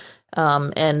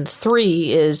 And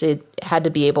 3 is it had to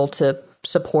be able to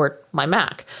support my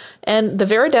Mac. And the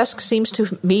VariDesk seems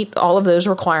to meet all of those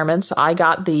requirements. I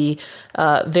got the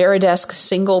VariDesk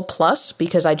Single Plus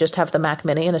because I just have the Mac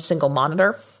Mini and a single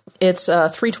monitor. It's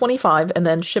 $325, and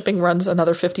then shipping runs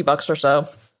another $50 or so.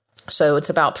 So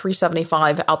it's about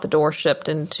 $375 out the door, shipped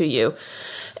into you.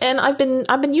 And I've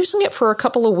been using it for a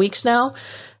couple of weeks now.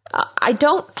 I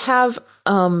don't have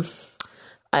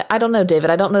I don't know,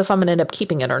 David. I don't know if I'm going to end up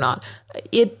keeping it or not.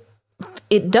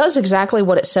 It does exactly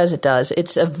what it says it does.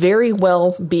 It's a very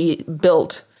well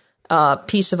built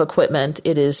piece of equipment.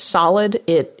 It is solid.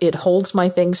 It holds my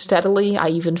things steadily. I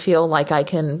even feel like I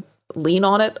can lean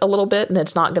on it a little bit and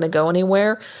it's not going to go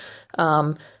anywhere.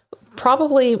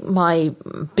 probably my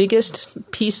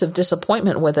biggest piece of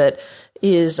disappointment with it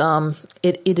is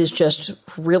it is just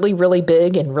really, really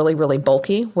big and really, really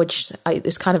bulky, which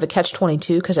is kind of a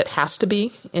catch-22 because it has to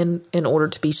be in order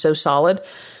to be so solid.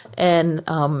 And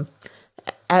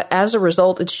as a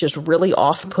result, it's just really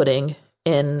off-putting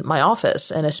in my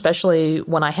office. And especially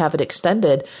when I have it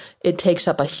extended, it takes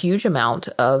up a huge amount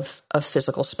of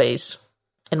physical space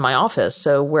in my office.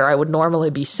 So where I would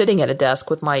normally be sitting at a desk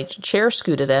with my chair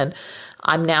scooted in,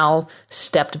 I'm now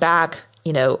stepped back,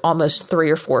 almost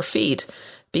 3 or 4 feet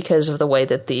because of the way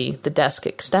that the desk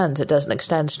extends. It doesn't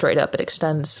extend straight up. It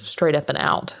extends straight up and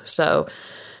out. So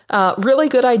really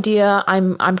good idea.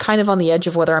 I'm kind of on the edge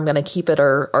of whether I'm going to keep it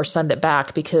or send it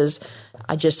back because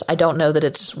I don't know that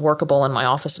it's workable in my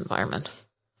office environment.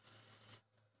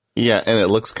 Yeah, and it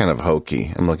looks kind of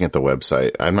hokey. I'm looking at the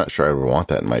website. I'm not sure I would want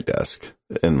that in my desk,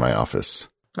 in my office.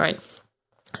 Right.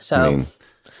 So, I mean,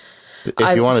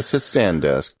 if you want a sit-stand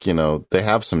desk, they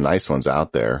have some nice ones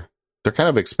out there. They're kind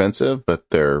of expensive, but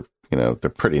they're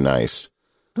pretty nice.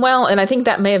 Well, and I think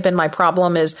that may have been my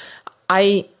problem is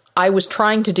I was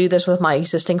trying to do this with my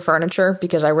existing furniture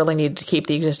because I really needed to keep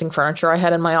the existing furniture I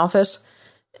had in my office.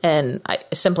 And I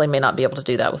simply may not be able to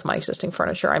do that with my existing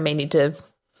furniture. I may need to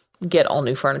get all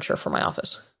new furniture for my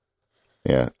office.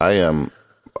 Yeah, I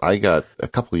got a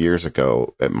couple of years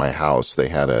ago at my house, they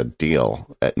had a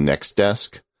deal at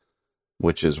NextDesk,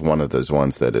 which is one of those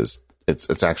ones that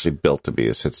it's actually built to be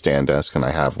a sit-stand desk, and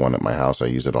I have one at my house. I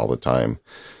use it all the time,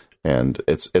 and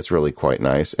it's really quite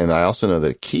nice. And I also know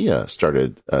that Kia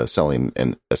started selling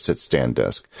a sit-stand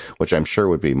desk, which I'm sure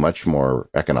would be much more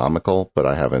economical, but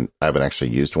I haven't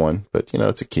actually used one. But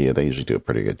it's a Kia; they usually do a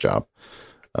pretty good job.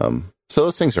 So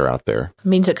those things are out there.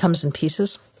 Means it comes in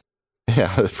pieces?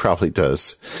 Yeah, it probably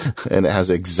does. And it has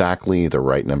exactly the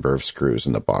right number of screws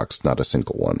in the box, not a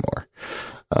single one more.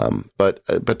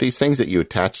 But these things that you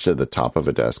attach to the top of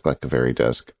a desk, like a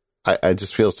VariDesk, I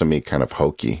just feels to me kind of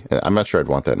hokey. I'm not sure I'd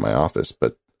want that in my office,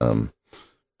 but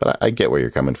I get where you're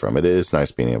coming from. It is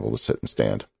nice being able to sit and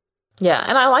stand. Yeah,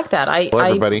 and I like that.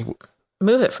 Everybody. I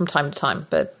move it from time to time,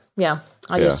 but yeah,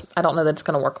 I don't know that it's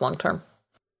going to work long term.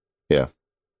 Yeah.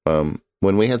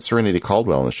 When we had Serenity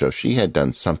Caldwell on the show, she had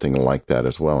done something like that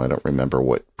as well. I don't remember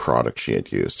what product she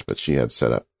had used, but she had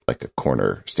set up like a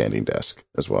corner standing desk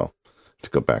as well.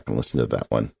 To go back and listen to that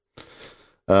one.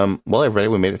 Well, everybody,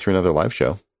 we made it through another live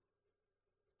show.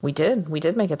 We did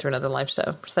make it through another live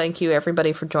show. Thank you,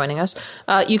 everybody, for joining us.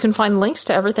 You can find links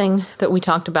to everything that we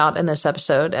talked about in this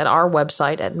episode at our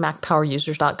website at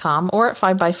macpowerusers.com or at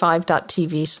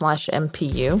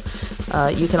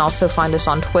 5x5.tv/MPU. You can also find us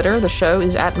on Twitter. The show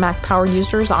is at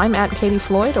MacPowerUsers. I'm at Katie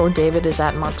Floyd, or David is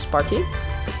at Mark Sparky.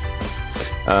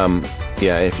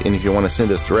 Yeah, if you want to send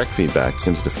us direct feedback,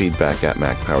 send it to feedback at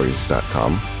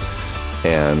macpowerusers.com.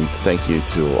 And thank you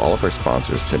to all of our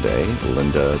sponsors today,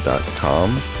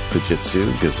 lynda.com,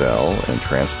 Fujitsu, Gazelle, and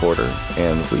Transporter.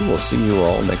 And we will see you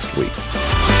all next week.